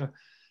Moscow, Russia.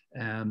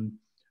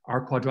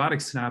 Our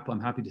quadratic SNAP,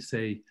 I'm happy to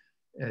say,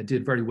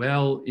 did very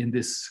well in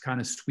this kind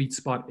of sweet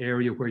spot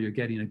area where you're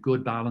getting a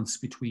good balance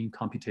between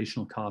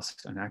computational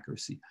cost and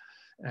accuracy.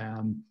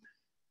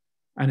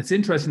 And it's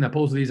interesting that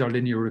both of these are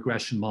linear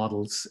regression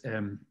models,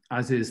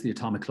 as is the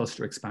atomic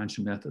cluster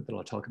expansion method that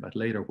I'll talk about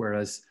later,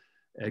 whereas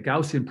a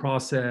Gaussian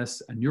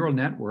process, a neural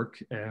network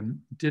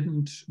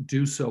didn't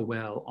do so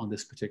well on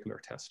this particular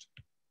test.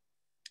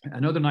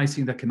 Another nice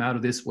thing that came out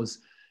of this was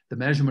the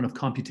measurement of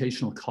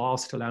computational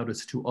cost allowed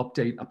us to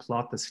update a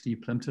plot that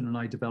Steve Plimpton and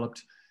I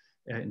developed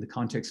in the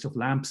context of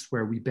LAMMPS,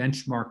 where we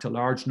benchmarked a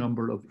large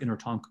number of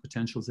interatomic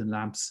potentials in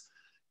LAMMPS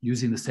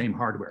using the same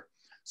hardware.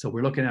 So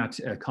we're looking at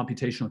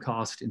computational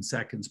cost in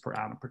seconds per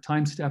atom per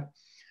time step.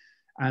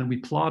 And we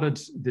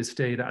plotted this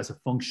data as a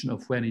function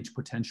of when each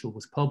potential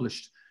was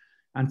published.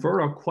 And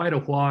for quite a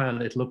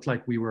while, it looked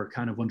like we were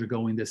kind of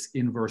undergoing this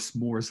inverse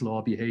Moore's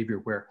law behavior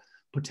where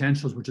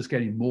potentials were just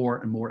getting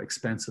more and more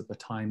expensive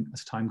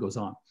as time goes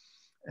on.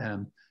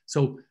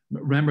 So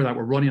remember that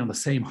we're running on the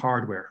same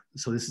hardware.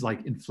 So this is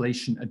like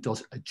inflation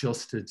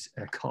adjusted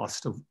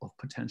cost of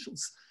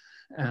potentials.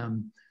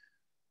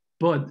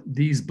 But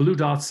these blue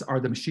dots are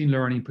the machine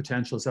learning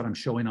potentials that I'm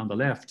showing on the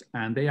left,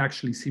 and they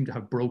actually seem to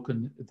have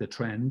broken the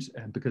trend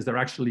because they're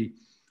actually,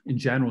 in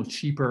general,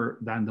 cheaper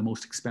than the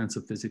most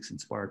expensive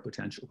physics-inspired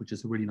potential, which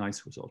is a really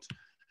nice result.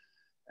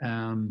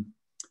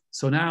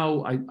 So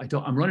now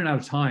I'm running out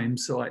of time,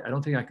 so I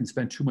don't think I can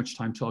spend too much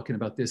time talking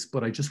about this,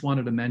 but I just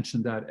wanted to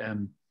mention that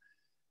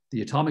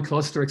the atomic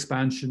cluster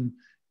expansion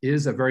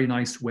is a very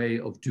nice way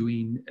of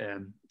doing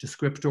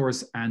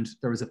descriptors, and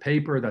there is a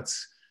paper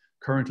that's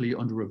currently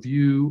under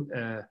review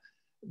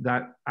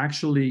that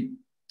actually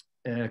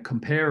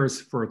compares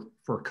for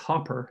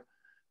copper,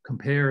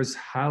 compares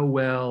how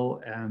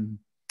well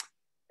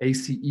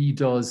ACE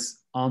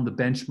does on the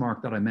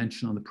benchmark that I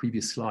mentioned on the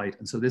previous slide.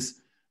 And so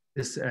this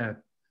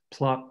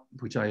plot,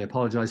 which I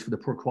apologize for the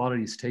poor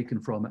quality, is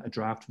taken from a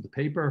draft of the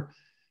paper,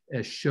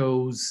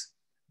 shows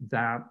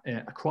that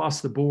across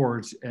the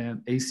board,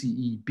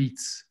 ACE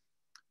beats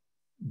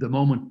the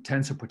moment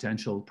tensor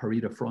potential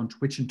Pareto front,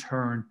 which in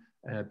turn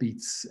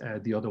beats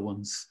the other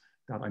ones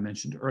that I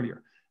mentioned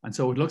earlier. And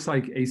so it looks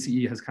like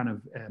ACE has kind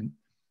of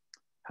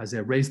has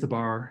raised the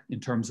bar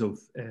in terms of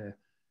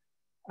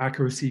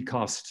accuracy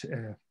cost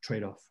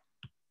trade-off,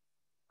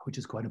 which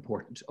is quite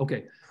important.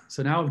 Okay,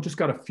 so now I've just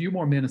got a few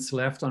more minutes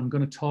left. I'm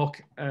going to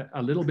talk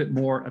a little bit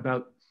more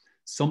about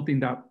something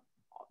that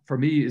for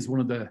me is one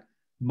of the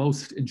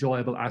most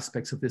enjoyable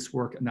aspects of this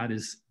work, and that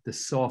is the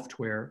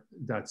software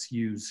that's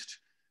used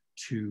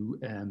to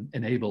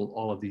enable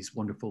all of these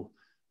wonderful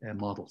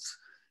models.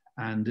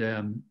 And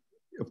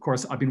of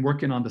course, I've been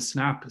working on the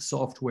SNAP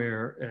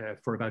software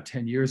for about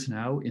 10 years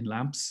now in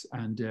LAMMPS,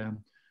 and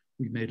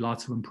we've made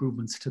lots of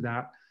improvements to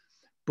that.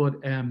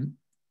 But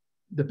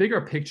the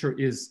bigger picture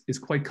is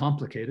quite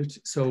complicated.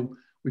 So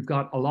we've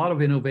got a lot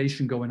of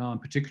innovation going on,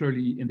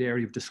 particularly in the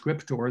area of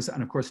descriptors.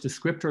 And of course,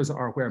 descriptors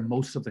are where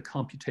most of the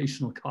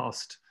computational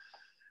cost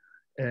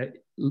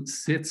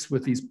sits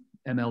with these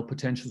ML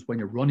potentials when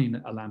you're running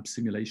a LAMMPS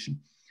simulation.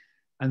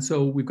 And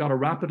so we've got a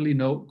rapidly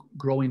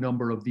growing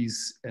number of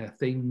these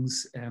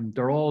things.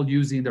 They're all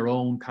using their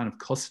own kind of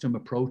custom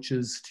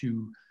approaches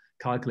to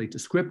calculate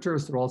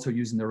descriptors. They're also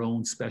using their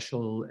own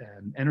special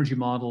energy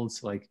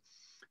models, like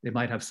they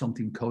might have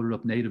something coded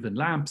up native in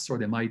LAMMPS, or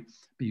they might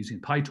be using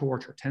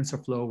PyTorch or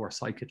TensorFlow or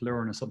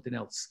scikit-learn or something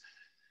else.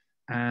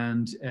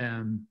 And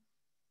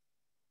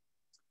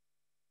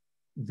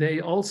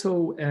they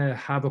also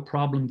have a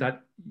problem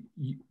that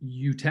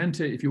you tend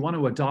to, if you want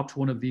to adopt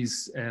one of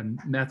these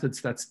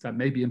methods that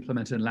may be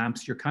implemented in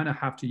LAMMPS, you kind of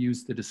have to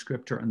use the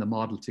descriptor and the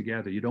model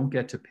together. You don't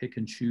get to pick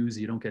and choose.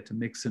 You don't get to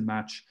mix and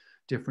match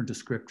different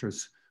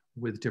descriptors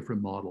with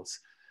different models.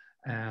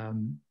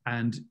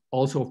 And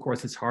also, of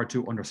course, it's hard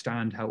to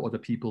understand how other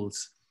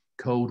people's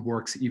code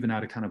works, even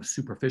at a kind of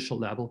superficial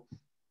level.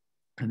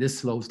 And this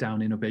slows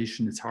down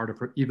innovation. It's harder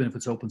for, even if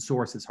it's open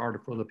source, it's harder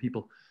for other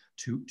people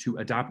to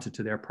adapt it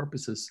to their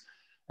purposes.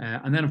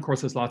 And then, of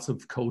course, there's lots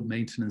of code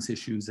maintenance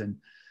issues and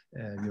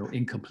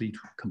incomplete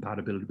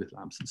compatibility with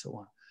LAMMPS and so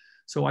on.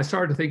 So I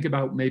started to think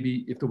about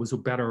maybe if there was a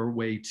better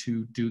way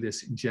to do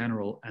this in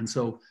general. And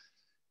so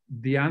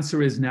the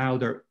answer is now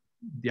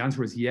the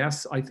answer is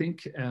yes, I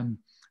think.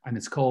 And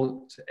it's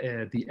called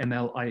the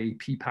ML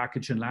IAP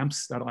package in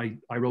LAMMPS that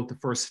I wrote the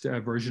first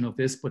version of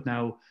this, but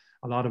now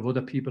a lot of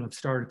other people have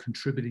started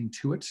contributing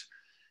to it.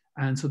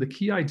 And so the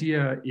key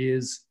idea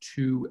is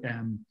to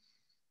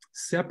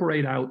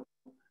separate out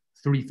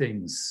three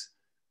things.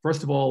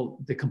 First of all,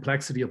 the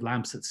complexity of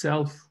LAMMPS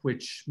itself,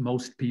 which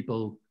most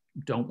people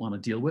don't want to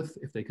deal with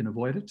if they can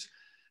avoid it.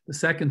 The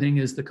second thing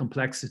is the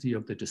complexity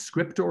of the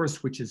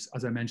descriptors, which is,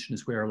 as I mentioned,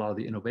 is where a lot of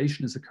the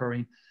innovation is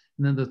occurring.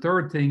 And then the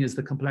third thing is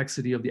the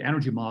complexity of the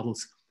energy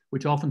models,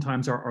 which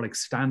oftentimes are like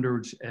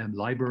standard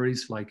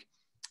libraries like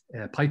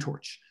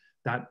PyTorch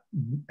that,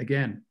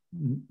 again,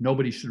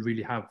 nobody should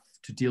really have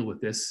to deal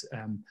with this.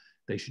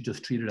 They should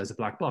just treat it as a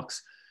black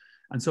box.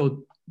 And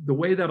so the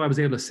way that I was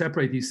able to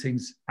separate these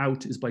things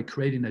out is by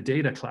creating a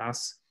data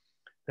class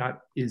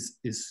that is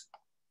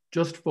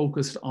just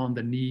focused on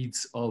the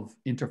needs of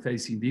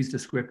interfacing these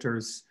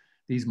descriptors,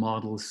 these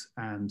models,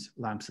 and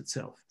LAMMPS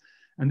itself.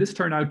 And this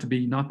turned out to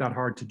be not that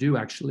hard to do,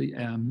 actually.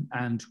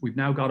 And we've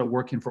now got it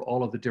working for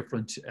all of the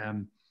different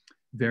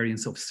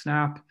variants of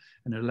SNAP,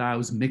 and it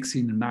allows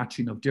mixing and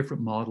matching of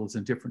different models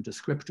and different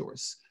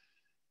descriptors.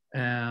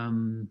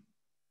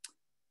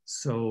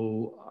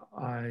 So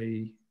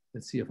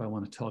let's see if I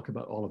want to talk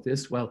about all of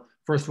this. Well,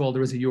 first of all,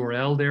 there is a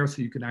URL there,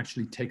 so you can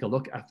actually take a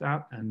look at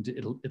that, and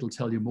it'll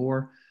tell you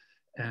more.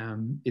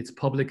 It's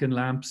public in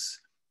LAMMPS.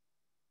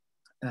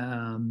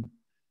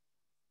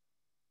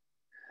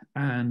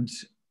 And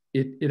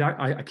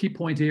a key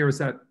point here is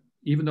that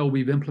even though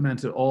we've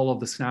implemented all of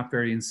the SNAP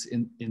variants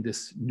in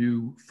this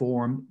new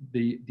form,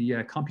 the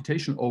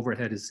computational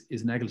overhead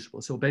is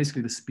negligible. So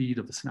basically the speed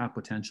of the SNAP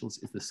potentials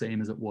is the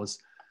same as it was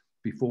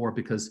before,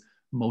 because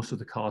most of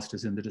the cost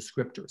is in the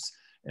descriptors.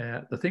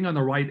 The thing on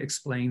the right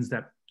explains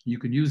that you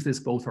can use this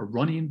both for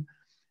running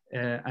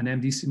an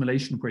MD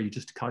simulation where you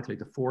just calculate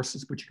the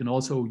forces, but you can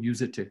also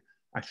use it to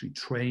actually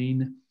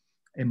train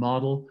a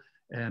model,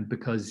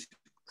 because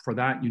for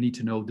that you need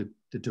to know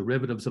the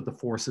derivatives of the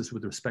forces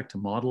with respect to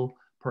model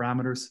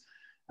parameters.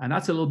 And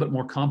that's a little bit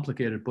more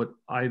complicated, but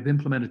I've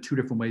implemented two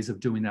different ways of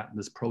doing that, and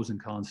there's pros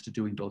and cons to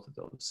doing both of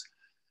those.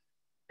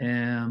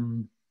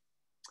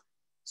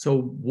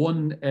 So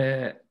one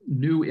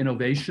new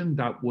innovation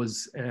that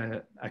was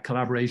a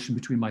collaboration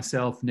between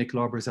myself, Nick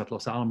Lobbers at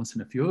Los Alamos,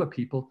 and a few other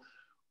people,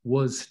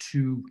 was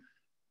to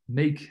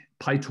make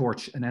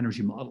PyTorch an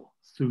energy model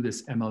through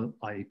this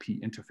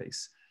ML-IAP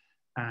interface.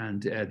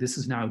 And this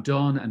is now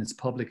done, and it's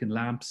public in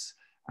LAMMPS.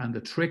 And the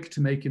trick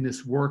to making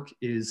this work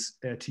is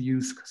to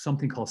use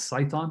something called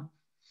Cython,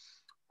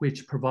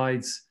 which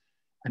provides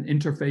an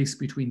interface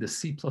between the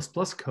C++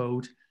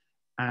 code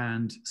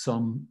and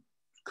some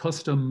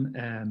custom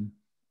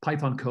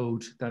Python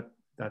code that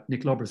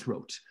Nick Lobbers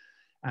wrote.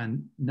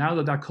 And now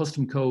that that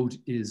custom code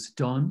is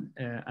done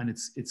and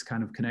it's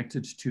kind of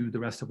connected to the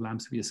rest of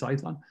LAMMPS via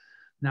Cython,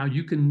 now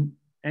you can,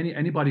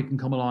 anybody can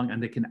come along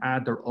and they can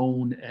add their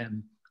own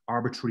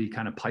arbitrary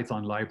kind of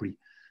Python library.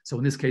 So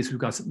in this case, we've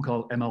got something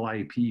called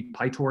ML-IAP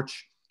PyTorch,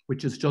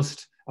 which is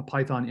just a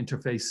Python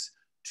interface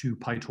to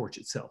PyTorch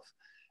itself.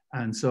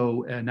 And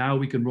so now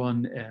we can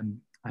run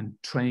and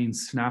train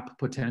SNAP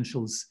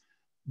potentials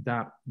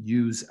that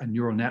use a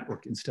neural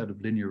network instead of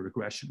linear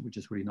regression, which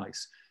is really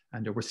nice.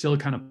 And we're still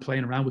kind of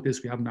playing around with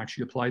this. We haven't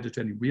actually applied it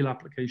to any real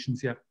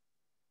applications yet,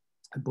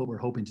 but we're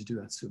hoping to do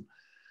that soon.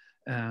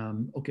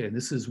 Okay,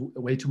 this is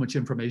way too much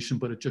information,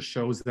 but it just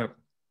shows that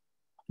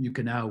you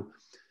can now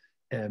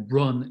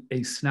run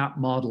a SNAP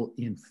model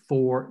in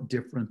 4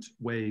 different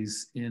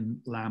ways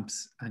in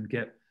LAMMPS and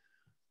get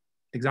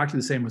exactly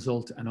the same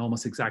result and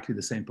almost exactly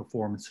the same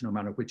performance, no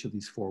matter which of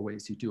these 4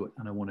 ways you do it.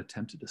 And I won't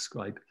attempt to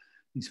describe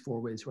these 4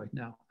 ways right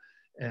now.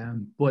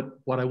 But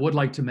what I would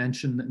like to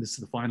mention, and this is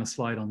the final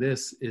slide on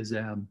this, is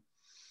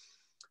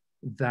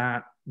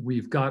that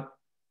we've got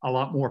a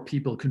lot more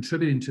people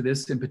contributing to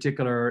this. In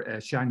particular,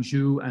 Xiang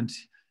Zhu and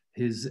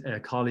his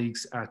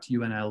colleagues at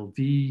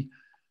UNLV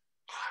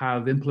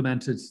have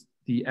implemented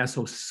the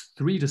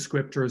SO3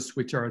 descriptors,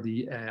 which are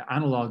the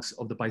analogs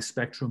of the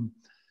bispectrum,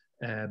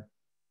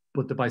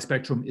 but the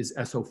bispectrum is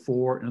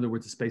SO4. In other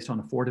words, it's based on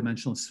a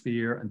 4-dimensional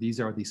sphere, and these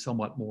are the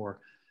somewhat more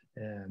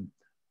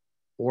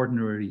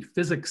ordinary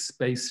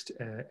physics-based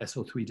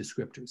SO3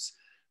 descriptors.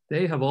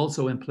 They have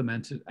also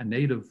implemented a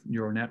native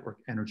neural network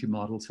energy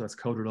model, so that's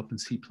coded up in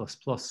C++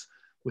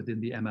 within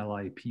the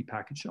ML-IAP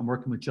package. I'm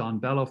working with John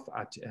Beloff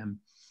at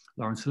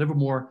Lawrence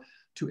Livermore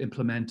to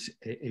implement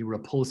a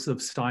repulsive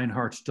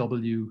Steinhart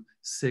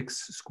W6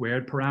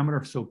 squared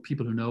parameter. So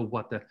people who know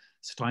what the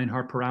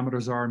Steinhart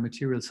parameters are in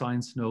material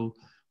science know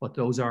what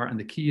those are. And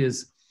the key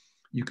is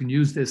you can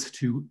use this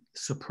to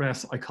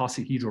suppress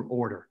icosahedral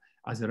order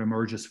as it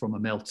emerges from a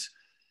melt.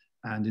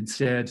 And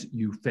instead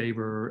you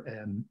favor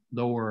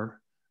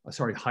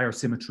higher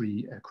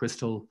symmetry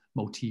crystal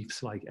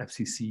motifs like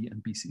FCC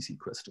and BCC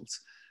crystals.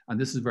 And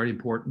this is very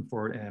important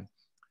for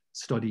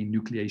studying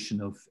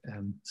nucleation of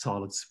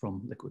solids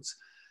from liquids.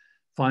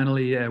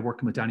 Finally,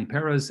 working with Danny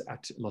Perez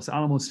at Los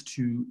Alamos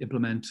to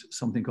implement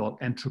something called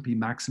entropy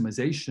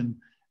maximization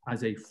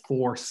as a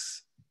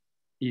force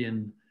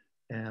in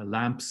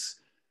LAMMPS.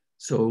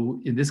 So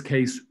in this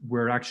case,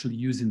 we're actually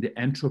using the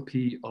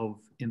entropy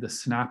in the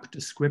SNAP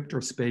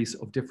descriptor space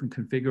of different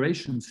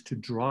configurations to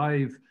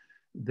drive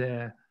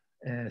the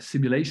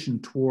simulation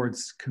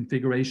towards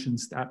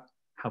configurations that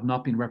have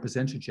not been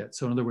represented yet.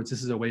 So in other words,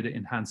 this is a way to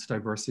enhance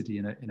diversity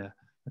in a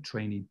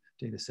training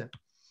data set.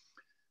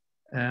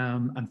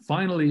 And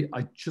finally,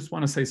 I just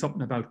want to say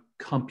something about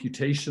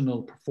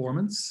computational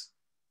performance,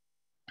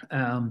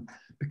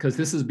 because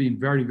this has been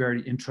very,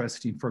 very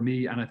interesting for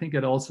me. And I think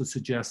it also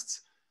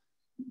suggests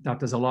that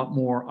there's a lot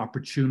more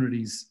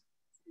opportunities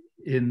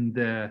in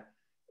the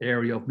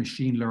area of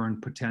machine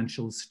learning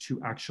potentials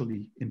to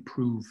actually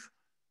improve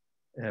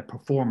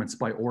performance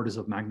by orders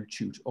of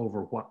magnitude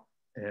over what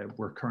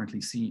we're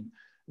currently seeing,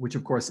 which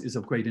of course is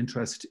of great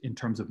interest in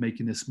terms of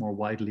making this more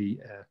widely,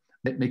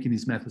 making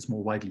these methods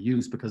more widely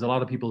used, because a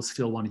lot of people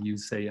still want to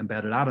use, say,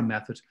 embedded atom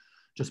method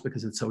just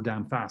because it's so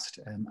damn fast,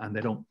 and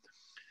they don't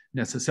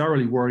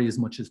necessarily worry as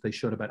much as they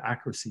should about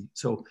accuracy.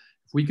 So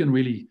if we can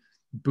really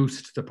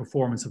boost the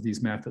performance of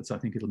these methods, I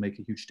think it'll make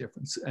a huge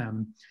difference.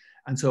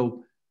 And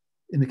so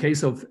in the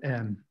case of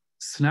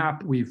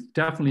SNAP, we've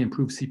definitely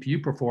improved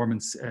CPU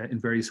performance in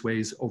various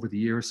ways over the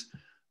years.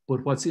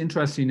 But what's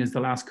interesting is the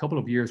last couple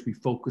of years, we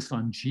focused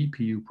on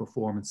GPU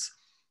performance.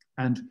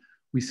 And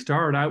we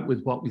started out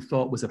with what we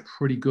thought was a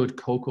pretty good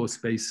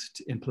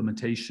Kokkos-based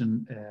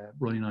implementation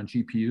running on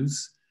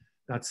GPUs.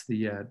 That's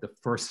the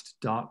first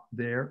dot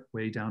there,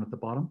 way down at the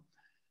bottom.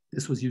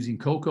 This was using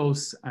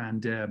Kokkos,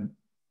 and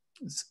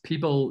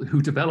people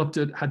who developed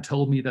it had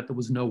told me that there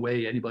was no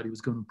way anybody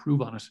was going to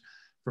improve on it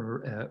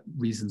for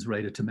reasons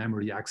related to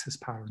memory access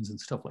patterns and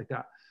stuff like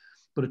that.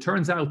 But it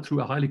turns out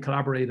through a highly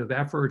collaborative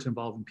effort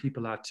involving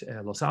people at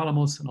Los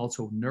Alamos and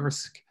also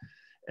NERSC,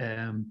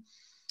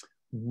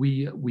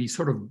 we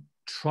sort of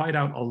tried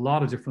out a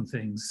lot of different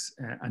things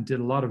and did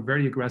a lot of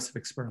very aggressive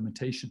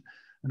experimentation.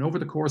 And over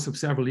the course of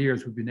several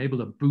years, we've been able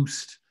to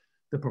boost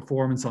the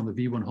performance on the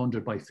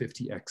V100 by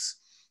 50x,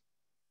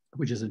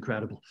 which is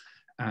incredible.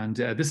 And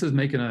this is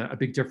making a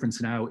big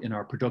difference now in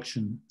our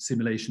production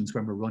simulations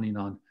when we're running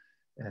on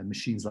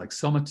machines like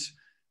Summit,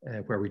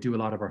 where we do a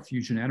lot of our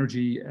fusion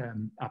energy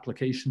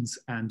applications.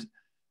 And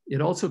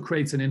it also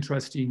creates an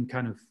interesting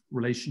kind of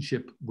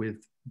relationship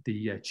with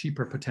the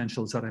cheaper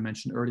potentials that I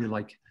mentioned earlier,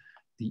 like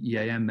the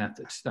EAM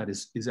method that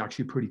is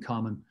actually pretty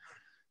common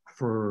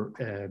for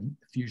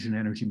fusion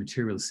energy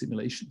materials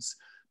simulations.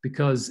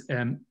 Because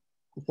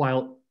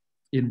while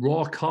in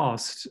raw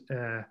cost,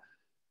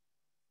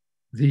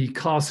 the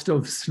cost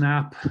of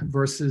SNAP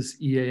versus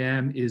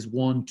EAM is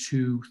 1,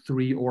 2,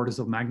 3 orders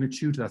of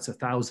magnitude. That's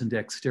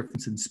 1000x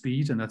difference in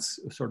speed. And that's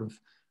sort of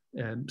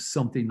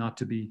something not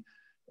to be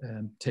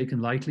taken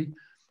lightly.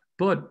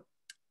 But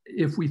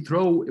if we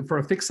throw, for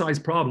a fixed size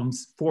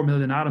problems, 4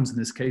 million atoms in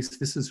this case,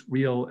 this is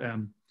real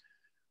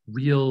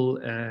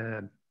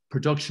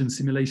production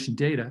simulation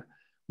data.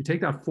 We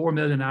take that 4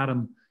 million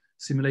atom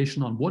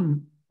simulation on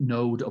one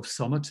node of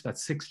Summit,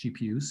 that's 6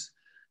 GPUs.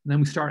 And then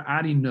we start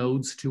adding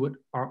nodes to it.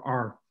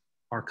 Our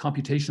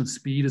computational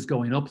speed is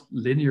going up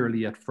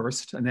linearly at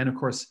first. And then, of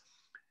course,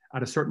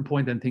 at a certain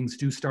point, then things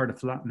do start to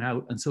flatten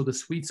out. And so the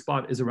sweet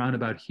spot is around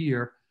about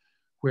here,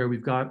 where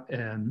we've got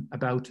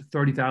about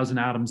 30,000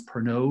 atoms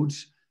per node,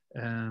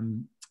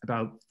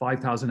 about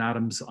 5,000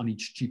 atoms on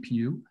each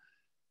GPU.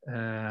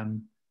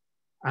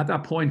 At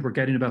that point, we're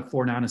getting about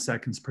 4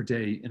 nanoseconds per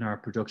day in our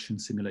production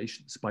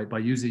simulations by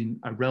using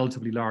a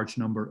relatively large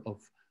number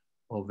of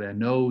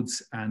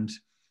nodes and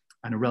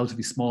a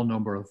relatively small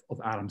number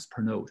of atoms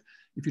per node.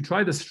 If you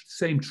try this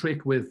same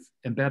trick with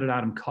embedded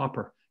atom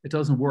copper, it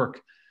doesn't work.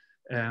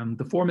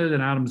 The 4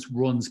 million atoms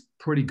runs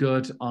pretty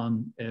good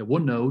on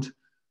one node,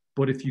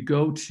 but if you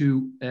go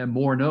to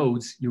more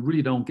nodes, you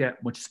really don't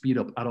get much speed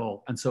up at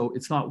all. And so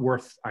it's not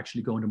worth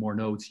actually going to more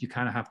nodes. You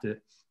kind of have to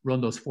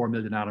run those 4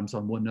 million atoms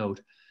on one node.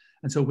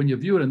 And so when you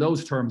view it in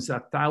those terms,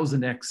 that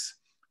 1000x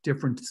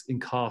difference in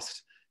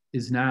cost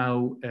is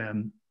now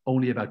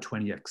only about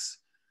 20x.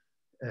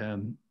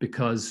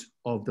 Because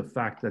of the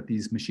fact that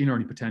these machine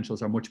learning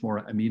potentials are much more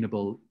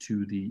amenable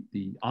to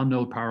the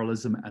on-node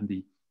parallelism and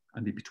the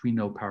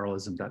between-node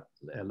parallelism that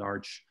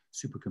large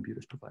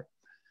supercomputers provide.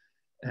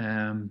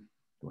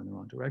 Going the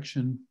wrong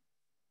direction.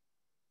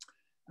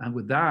 And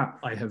with that,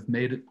 I have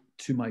made it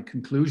to my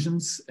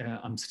conclusions.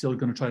 I'm still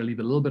going to try to leave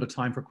a little bit of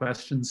time for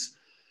questions.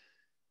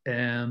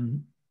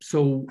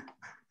 So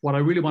what I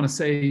really want to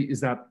say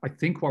is that I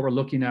think what we're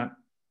looking at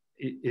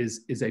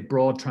is a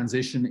broad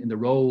transition in the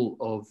role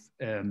of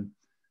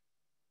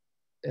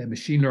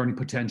machine learning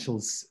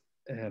potentials,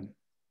 and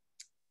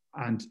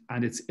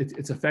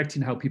it's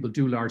affecting how people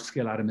do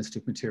large-scale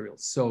atomistic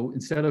materials. So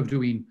instead of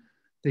doing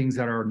things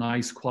that are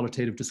nice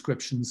qualitative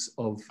descriptions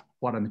of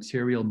what a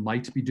material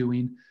might be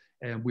doing,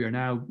 we are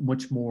now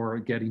much more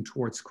getting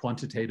towards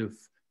quantitative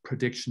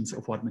predictions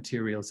of what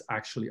materials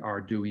actually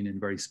are doing in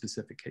very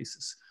specific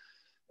cases.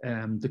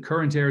 The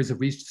current areas of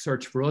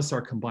research for us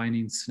are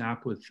combining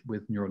SNAP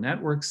with neural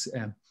networks,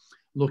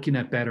 looking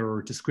at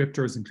better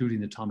descriptors,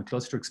 including the atomic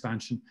cluster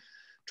expansion,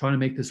 trying to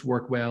make this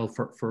work well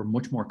for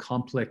much more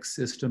complex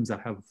systems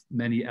that have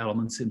many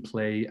elements in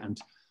play and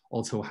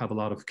also have a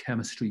lot of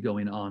chemistry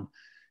going on.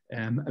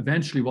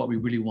 Eventually, what we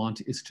really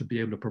want is to be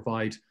able to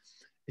provide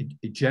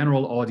a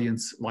general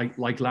audience, like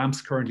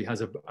LAMMPS currently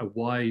has a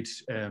wide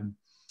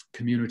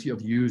community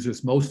of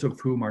users, most of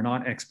whom are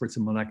not experts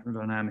in molecular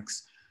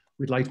dynamics.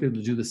 We'd like to be able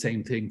to do the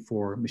same thing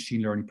for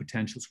machine learning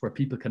potentials, where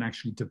people can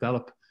actually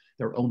develop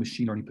their own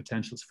machine learning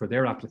potentials for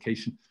their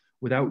application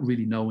without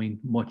really knowing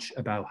much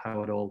about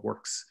how it all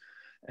works.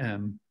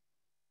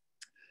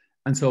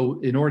 And so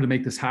in order to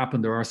make this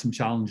happen, there are some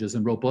challenges,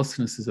 and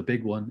robustness is a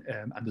big one.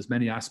 And there's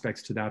many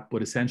aspects to that.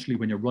 But essentially,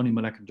 when you're running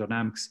molecular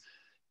dynamics,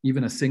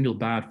 even a single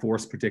bad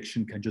force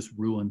prediction can just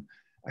ruin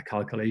a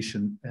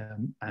calculation.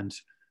 And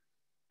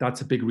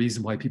that's a big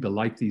reason why people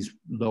like these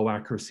low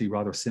accuracy,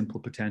 rather simple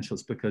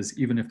potentials, because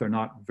even if they're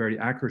not very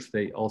accurate,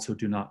 they also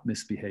do not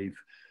misbehave.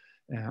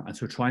 And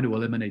so trying to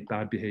eliminate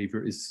bad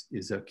behavior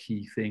is a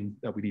key thing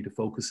that we need to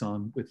focus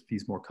on with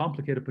these more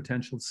complicated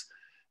potentials.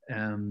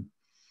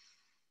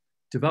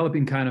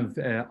 Developing kind of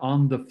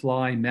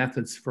on-the-fly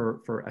methods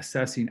for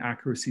assessing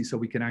accuracy so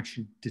we can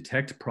actually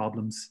detect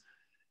problems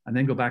and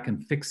then go back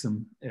and fix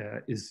them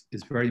is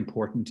very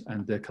important.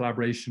 And the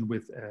collaboration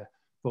with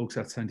folks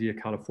at Sandia,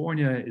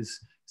 California is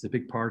a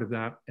big part of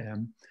that.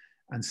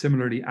 And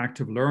similarly,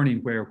 active learning,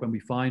 where when we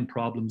find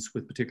problems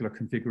with particular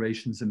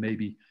configurations and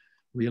maybe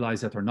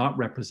realize that they're not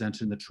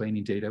represented in the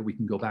training data, we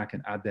can go back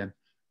and add them,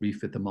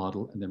 refit the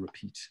model, and then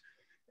repeat.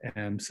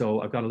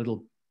 So I've got a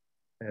little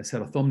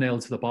set of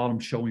thumbnails at the bottom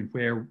showing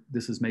where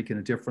this is making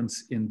a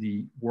difference in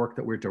the work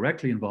that we're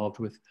directly involved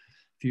with.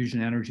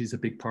 Fusion energy is a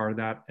big part of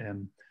that.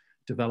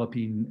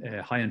 Developing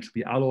high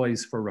entropy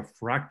alloys for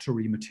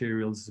refractory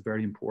materials is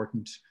very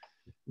important.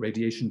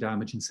 Radiation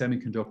damage in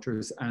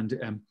semiconductors. And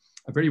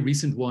a very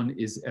recent one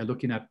is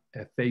looking at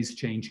phase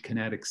change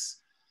kinetics,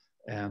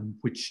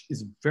 which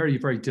is a very,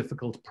 very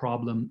difficult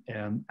problem.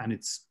 And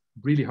it's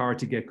really hard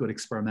to get good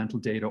experimental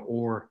data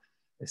or,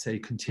 say,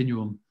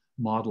 continuum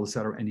models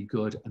that are any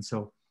good. And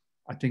so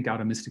I think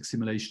atomistic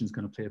simulation is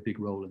going to play a big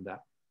role in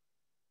that.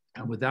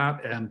 And with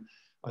that,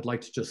 I'd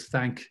like to just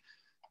thank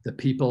the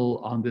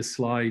people on this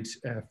slide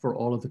for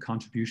all of the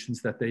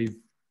contributions that they've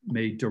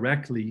made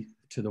directly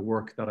to the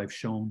work that I've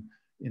shown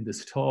in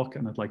this talk.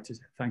 And I'd like to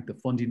thank the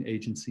funding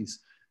agencies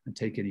and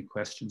take any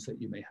questions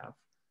that you may have.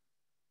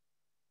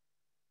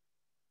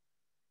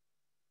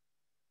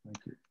 Thank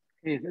you.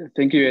 Hey,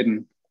 thank you,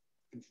 Aidan.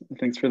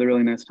 Thanks for the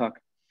really nice talk.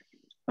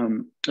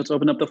 Let's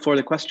open up the floor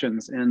to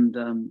questions. And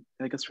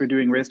I guess we're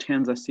doing raised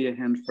hands. I see a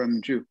hand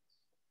from Ju.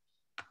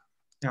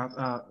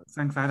 Yeah,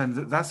 thanks,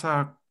 Aidan. That's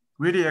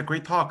really a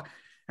great talk.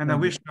 And I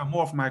wish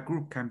more of my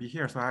group can be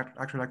here. So I'd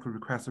actually like to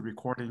request a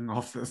recording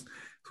of this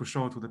to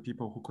show to the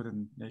people who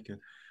couldn't make it.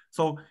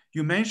 So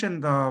you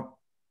mentioned the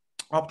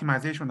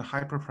optimization of the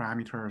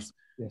hyperparameters,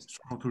 yes,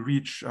 to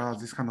reach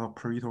this kind of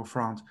Pareto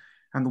front.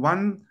 And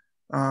one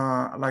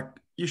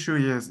issue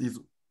is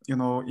you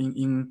know,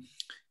 in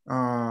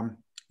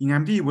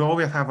MD, we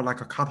always have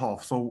like a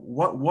cutoff. So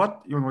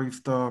what you know,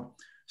 is the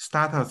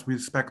status with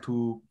respect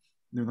to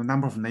the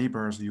number of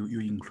neighbors you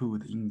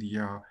include in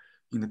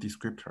the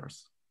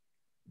descriptors?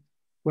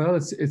 Well,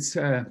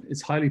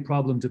 it's highly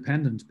problem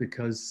dependent,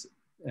 because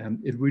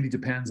it really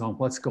depends on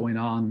what's going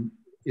on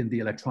in the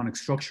electronic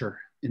structure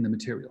in the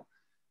material.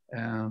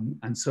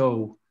 And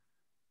so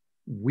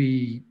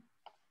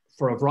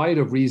for a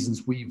variety of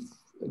reasons,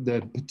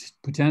 the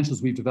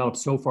potentials we've developed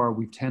so far,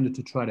 we've tended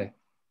to try to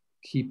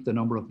keep the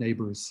number of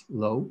neighbors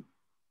low,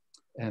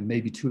 and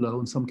maybe too low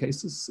in some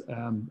cases.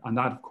 And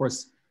that, of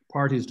course,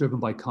 partly is driven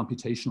by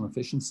computational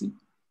efficiency.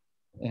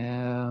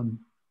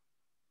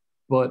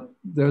 But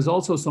there's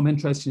also some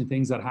interesting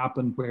things that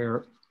happen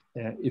where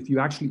if you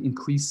actually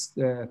increase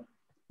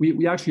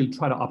we actually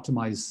try to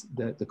optimize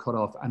the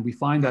cutoff, and we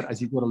find that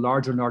as you go to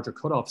larger and larger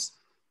cutoffs,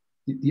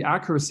 the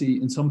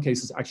accuracy in some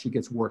cases actually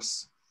gets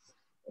worse.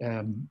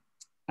 And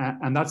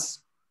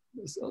that's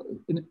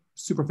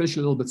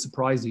superficially a little bit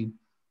surprising,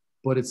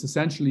 but it's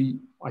essentially,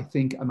 I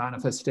think, a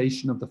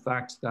manifestation of the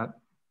fact that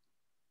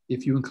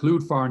if you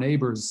include far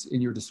neighbors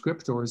in your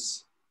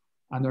descriptors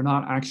and they're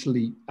not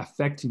actually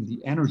affecting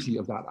the energy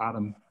of that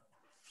atom,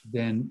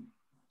 then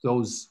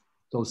those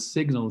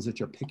signals that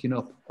you're picking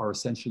up are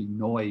essentially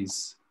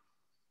noise.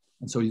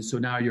 And so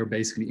now you're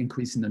basically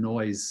increasing the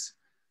noise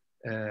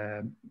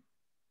and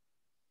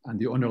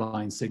the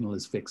underlying signal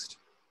is fixed.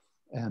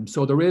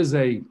 So there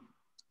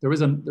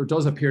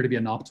does appear to be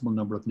an optimal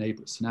number of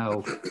neighbors.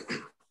 Now,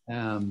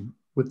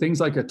 with things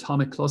like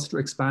atomic cluster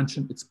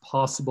expansion, it's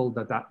possible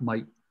that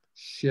might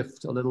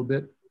shift a little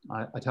bit.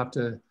 I'd have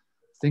to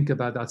think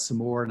about that some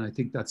more, and I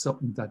think that's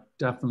something that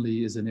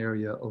definitely is an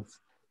area of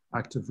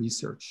active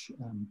research.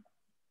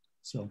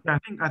 Yeah,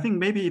 I think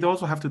maybe it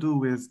also have to do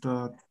with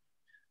the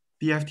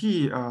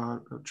DFT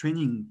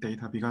training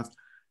data, because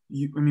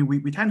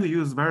we tend to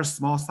use very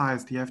small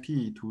size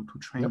DFT to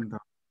train.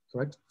 Yep.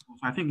 Correct. So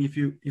I think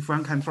if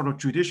one can sort of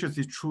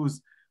judiciously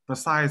choose the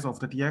size of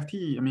the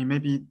DFT,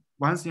 maybe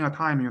once in a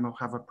time,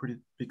 have a pretty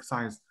big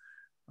size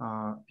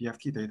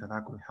DFT data,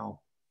 that could help.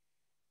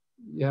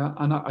 Yeah,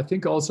 and I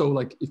think also,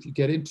 like, if you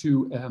get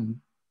into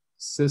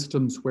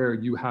systems where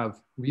you have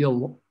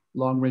real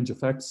long-range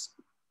effects,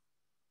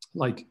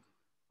 like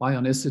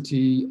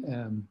ionicity,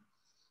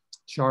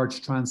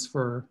 charge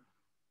transfer,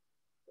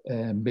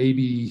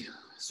 maybe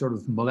sort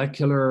of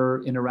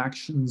molecular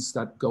interactions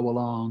that go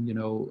along,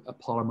 a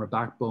polymer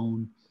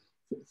backbone,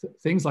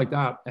 things like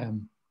that.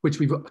 which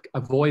we've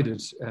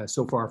avoided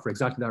so far for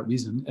exactly that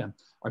reason,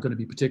 are going to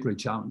be particularly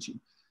challenging.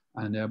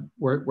 And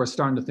we're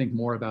starting to think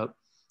more about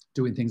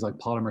doing things like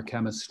polymer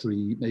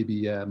chemistry,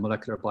 maybe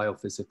molecular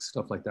biophysics,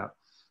 stuff like that.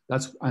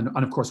 And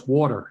of course,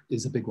 water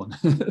is a big one.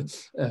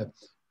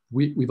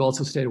 We've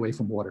also stayed away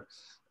from water.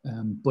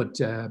 But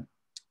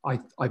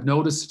I've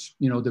noticed,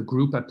 the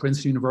group at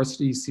Princeton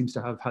University seems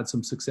to have had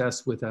some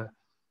success with a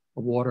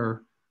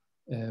water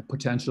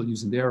potential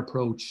using their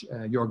approach.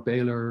 Jörg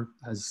Baylor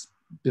has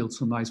built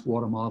some nice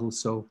water models.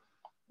 So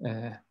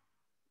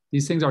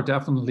these things are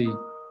definitely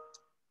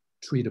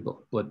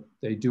treatable, but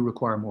they do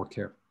require more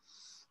care.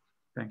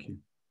 Thank you.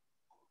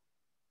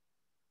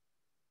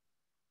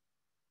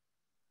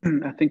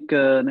 I think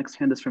next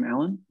hand is from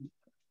Alan.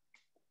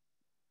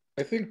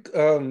 I think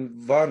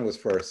Van was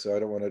first, so I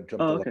don't want to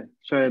jump. Oh, okay.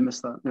 Sorry, I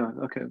missed that. Yeah,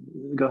 okay.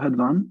 Go ahead,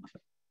 Van.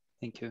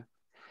 Thank you.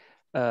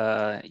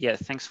 Yeah,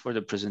 thanks for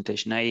the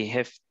presentation. I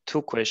have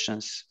two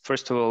questions.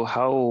 First of all,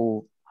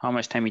 how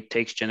much time it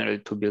takes generally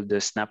to build the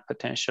SNAP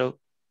potential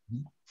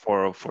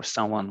for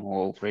someone who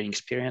already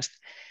experienced?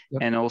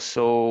 Yep. And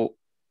also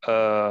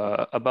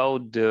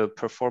about the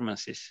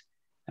performances.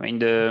 I mean,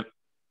 the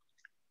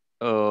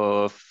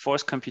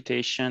force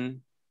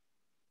computation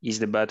is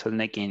the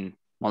bottleneck in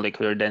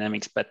molecular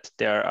dynamics, but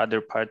there are other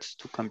parts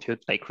to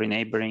compute, like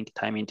reneighboring,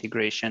 time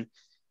integration,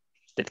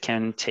 that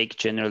can take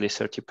generally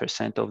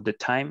 30% of the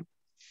time.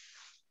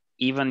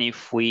 Even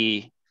if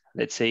we,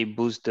 let's say,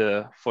 boost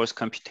the force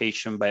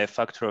computation by a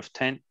factor of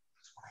 10,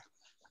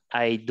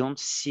 I don't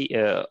see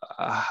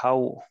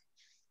how,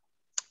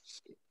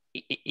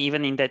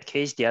 even in that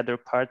case, the other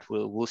part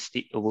will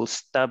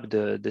stop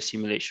the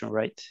simulation,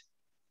 right?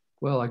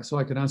 Well, so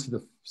I can answer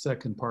the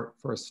second part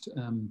first.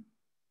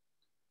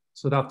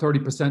 So that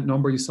 30%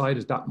 number you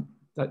cited,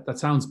 that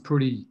sounds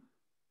pretty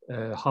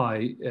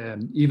high,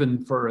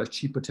 even for a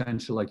cheap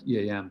potential like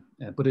EAM,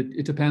 but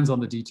it depends on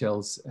the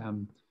details.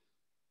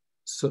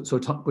 But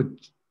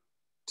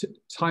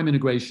time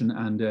integration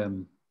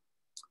and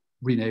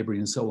reneighboring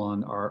and so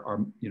on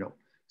are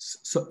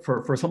so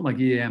for something like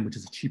EAM, which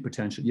is a cheap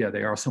potential, yeah,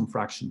 they are some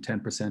fraction,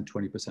 10%,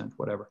 20%,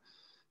 whatever.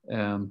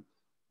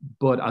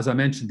 But as I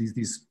mentioned,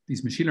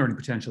 these machine learning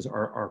potentials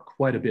are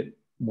quite a bit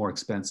more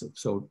expensive.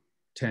 So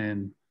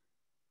 10,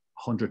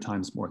 100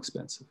 times more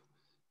expensive.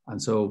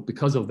 And so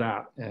because of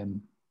that,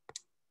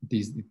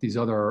 these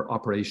other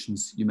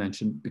operations you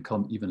mentioned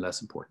become even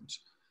less important.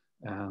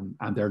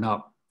 And they are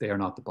not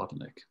the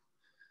bottleneck.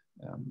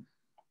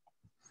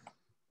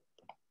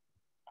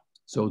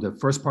 So the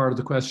first part of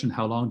the question,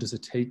 how long does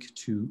it take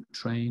to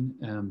train?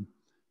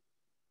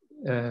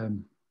 So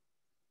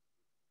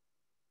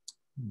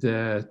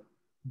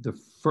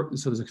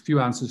there's a few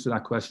answers to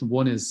that question.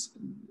 One is,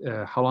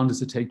 how long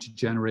does it take to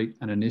generate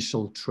an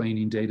initial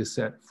training data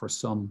set for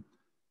some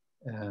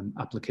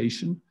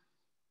application?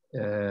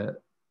 That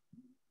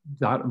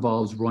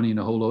involves running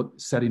a whole lot,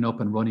 setting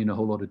up and running a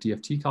whole lot of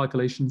DFT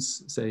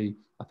calculations, say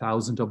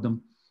 1,000 of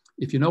them.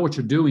 If you know what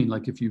you're doing,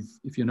 like if you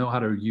know how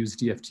to use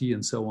DFT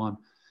and so on,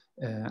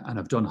 and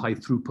have done high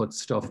throughput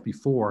stuff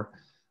before,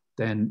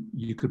 then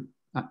you could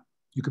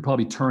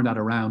probably turn that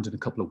around in a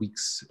couple of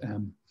weeks.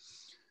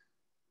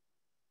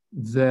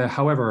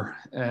 However,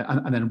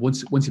 and then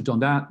once you've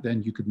done that,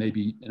 then you could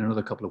maybe in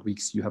another couple of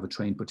weeks you have a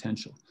trained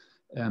potential.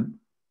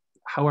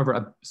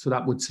 However, so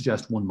that would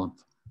suggest 1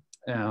 month.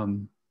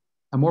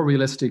 A more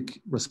realistic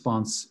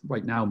response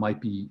right now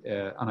might be,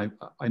 and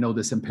I know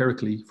this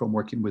empirically from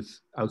working with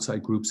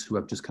outside groups who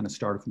have just kind of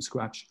started from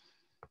scratch,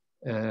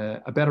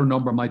 a better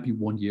number might be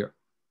 1 year.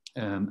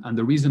 And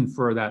the reason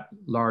for that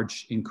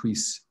large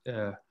increase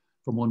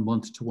from 1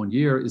 month to 1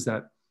 year is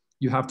that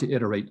you have to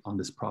iterate on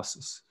this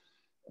process.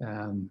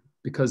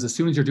 Because as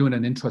soon as you're doing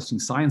an interesting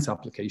science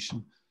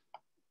application,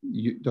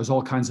 there's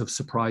all kinds of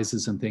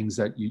surprises and things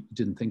that you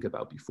didn't think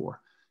about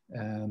before.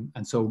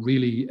 And so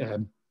really,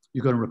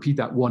 you're going to repeat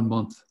that 1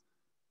 month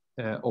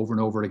over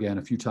and over again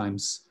a few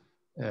times,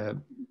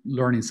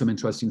 learning some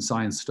interesting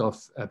science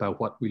stuff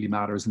about what really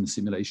matters in the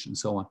simulation and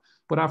so on.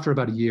 But after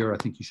about a year, I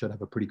think you should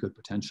have a pretty good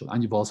potential.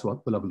 And you've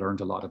also will have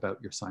learned a lot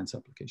about your science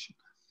application.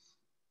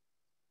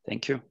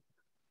 Thank you.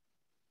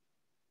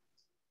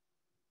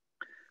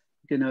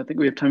 Okay, now I think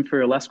we have time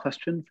for a last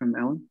question from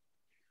Alan.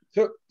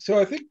 So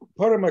I think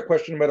part of my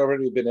question might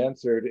already have been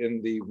answered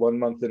in the 1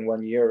 month and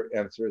 1 year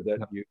answer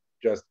that you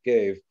just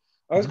gave.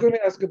 I was going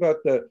to ask about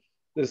the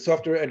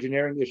software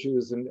engineering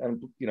issues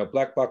and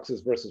black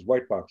boxes versus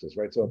white boxes,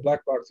 right? So a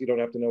black box, you don't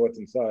have to know what's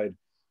inside.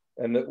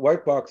 And the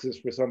white box is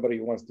for somebody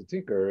who wants to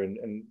tinker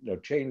and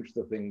change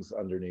the things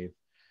underneath,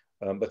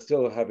 but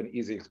still have an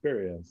easy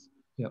experience.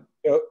 Yeah.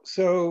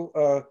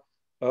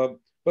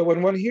 But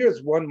when one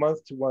hears 1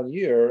 month to 1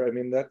 year, I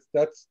mean,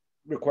 that's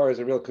requires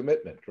a real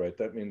commitment, right?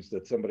 That means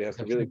that somebody has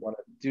to really want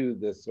to do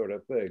this sort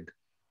of thing.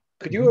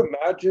 Could you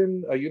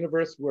imagine a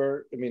universe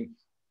where, I mean,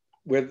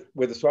 where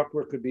the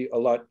software could be a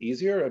lot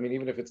easier? I mean,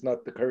 even if it's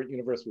not the current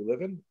universe we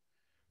live in?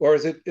 Or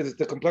is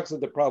the complexity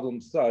of the problem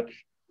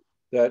such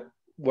that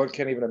one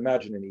can't even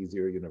imagine an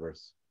easier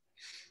universe?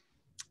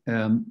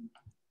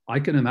 I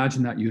can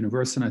imagine that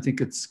universe, and I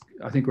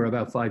think we're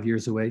about 5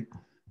 years away.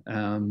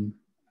 And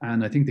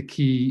I think the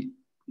key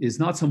is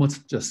not so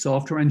much just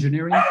software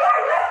engineering.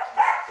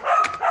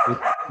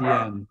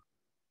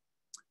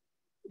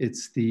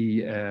 It's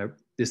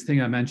this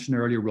thing I mentioned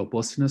earlier,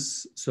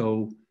 robustness.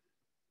 So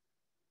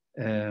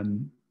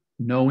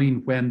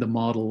knowing when the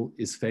model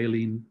is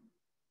failing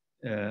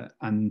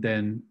and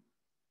then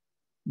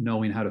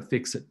knowing how to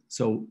fix it.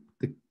 So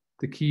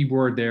the key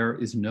word there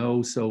is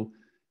know. So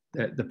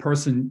the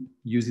person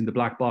using the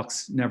black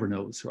box never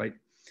knows, right?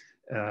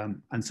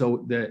 And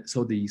so there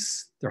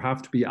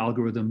have to be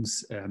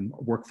algorithms,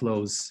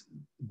 workflows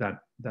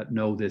that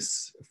know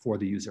this for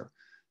the user.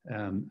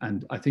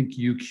 And I think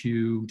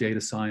UQ,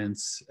 data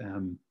science,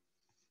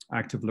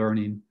 active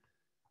learning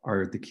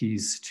are the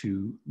keys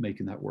to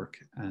making that work.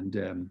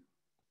 And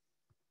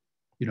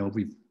you know,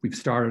 we've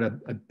started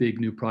a big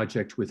new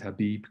project with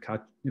Habib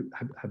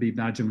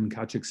Najm and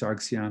Kachik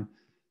Sargsyan,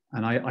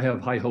 and I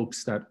have high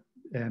hopes that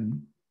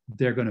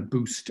they're going to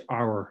boost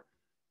our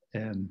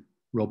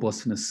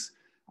robustness.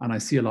 And I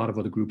see a lot of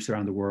other groups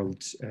around the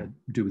world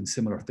doing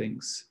similar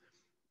things.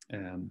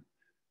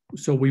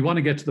 So we want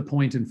to get to the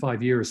point in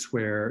 5 years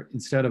where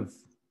instead of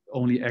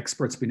only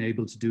experts being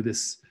able to do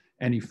this,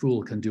 any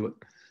fool can do it,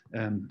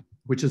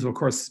 which is, of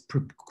course,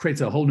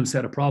 creates a whole new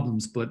set of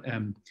problems. But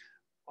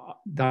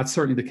that's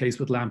certainly the case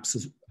with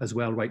LAMMPS as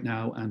well right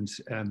now. And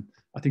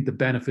I think the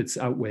benefits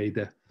outweigh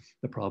the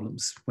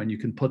problems. When you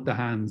can put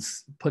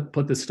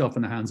this stuff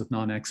in the hands of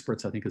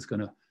non-experts, I think it's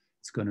going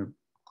to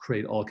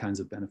create all kinds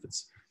of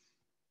benefits.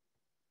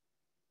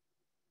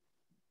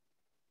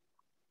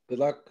 Good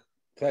luck.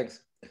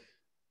 Thanks.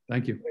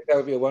 Thank you. I think that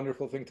would be a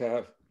wonderful thing to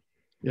have.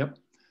 Yep.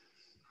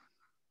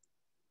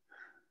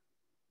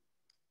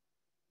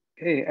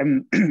 Okay,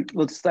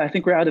 I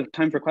think we're out of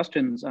time for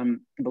questions,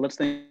 but let's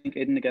thank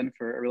Aidan again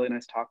for a really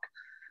nice talk.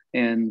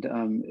 And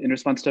in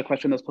response to a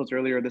question that was posed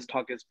earlier, this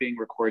talk is being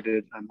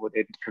recorded with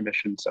Aidan's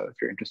permission. So if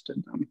you're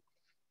interested,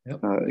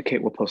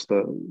 Kate will post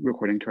the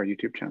recording to our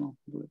YouTube channel.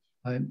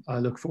 I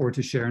look forward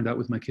to sharing that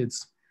with my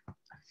kids.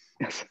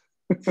 Yes.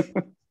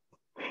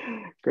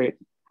 Great.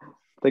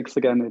 Thanks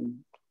again,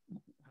 Aidan.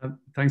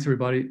 Thanks,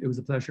 everybody. It was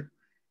a pleasure.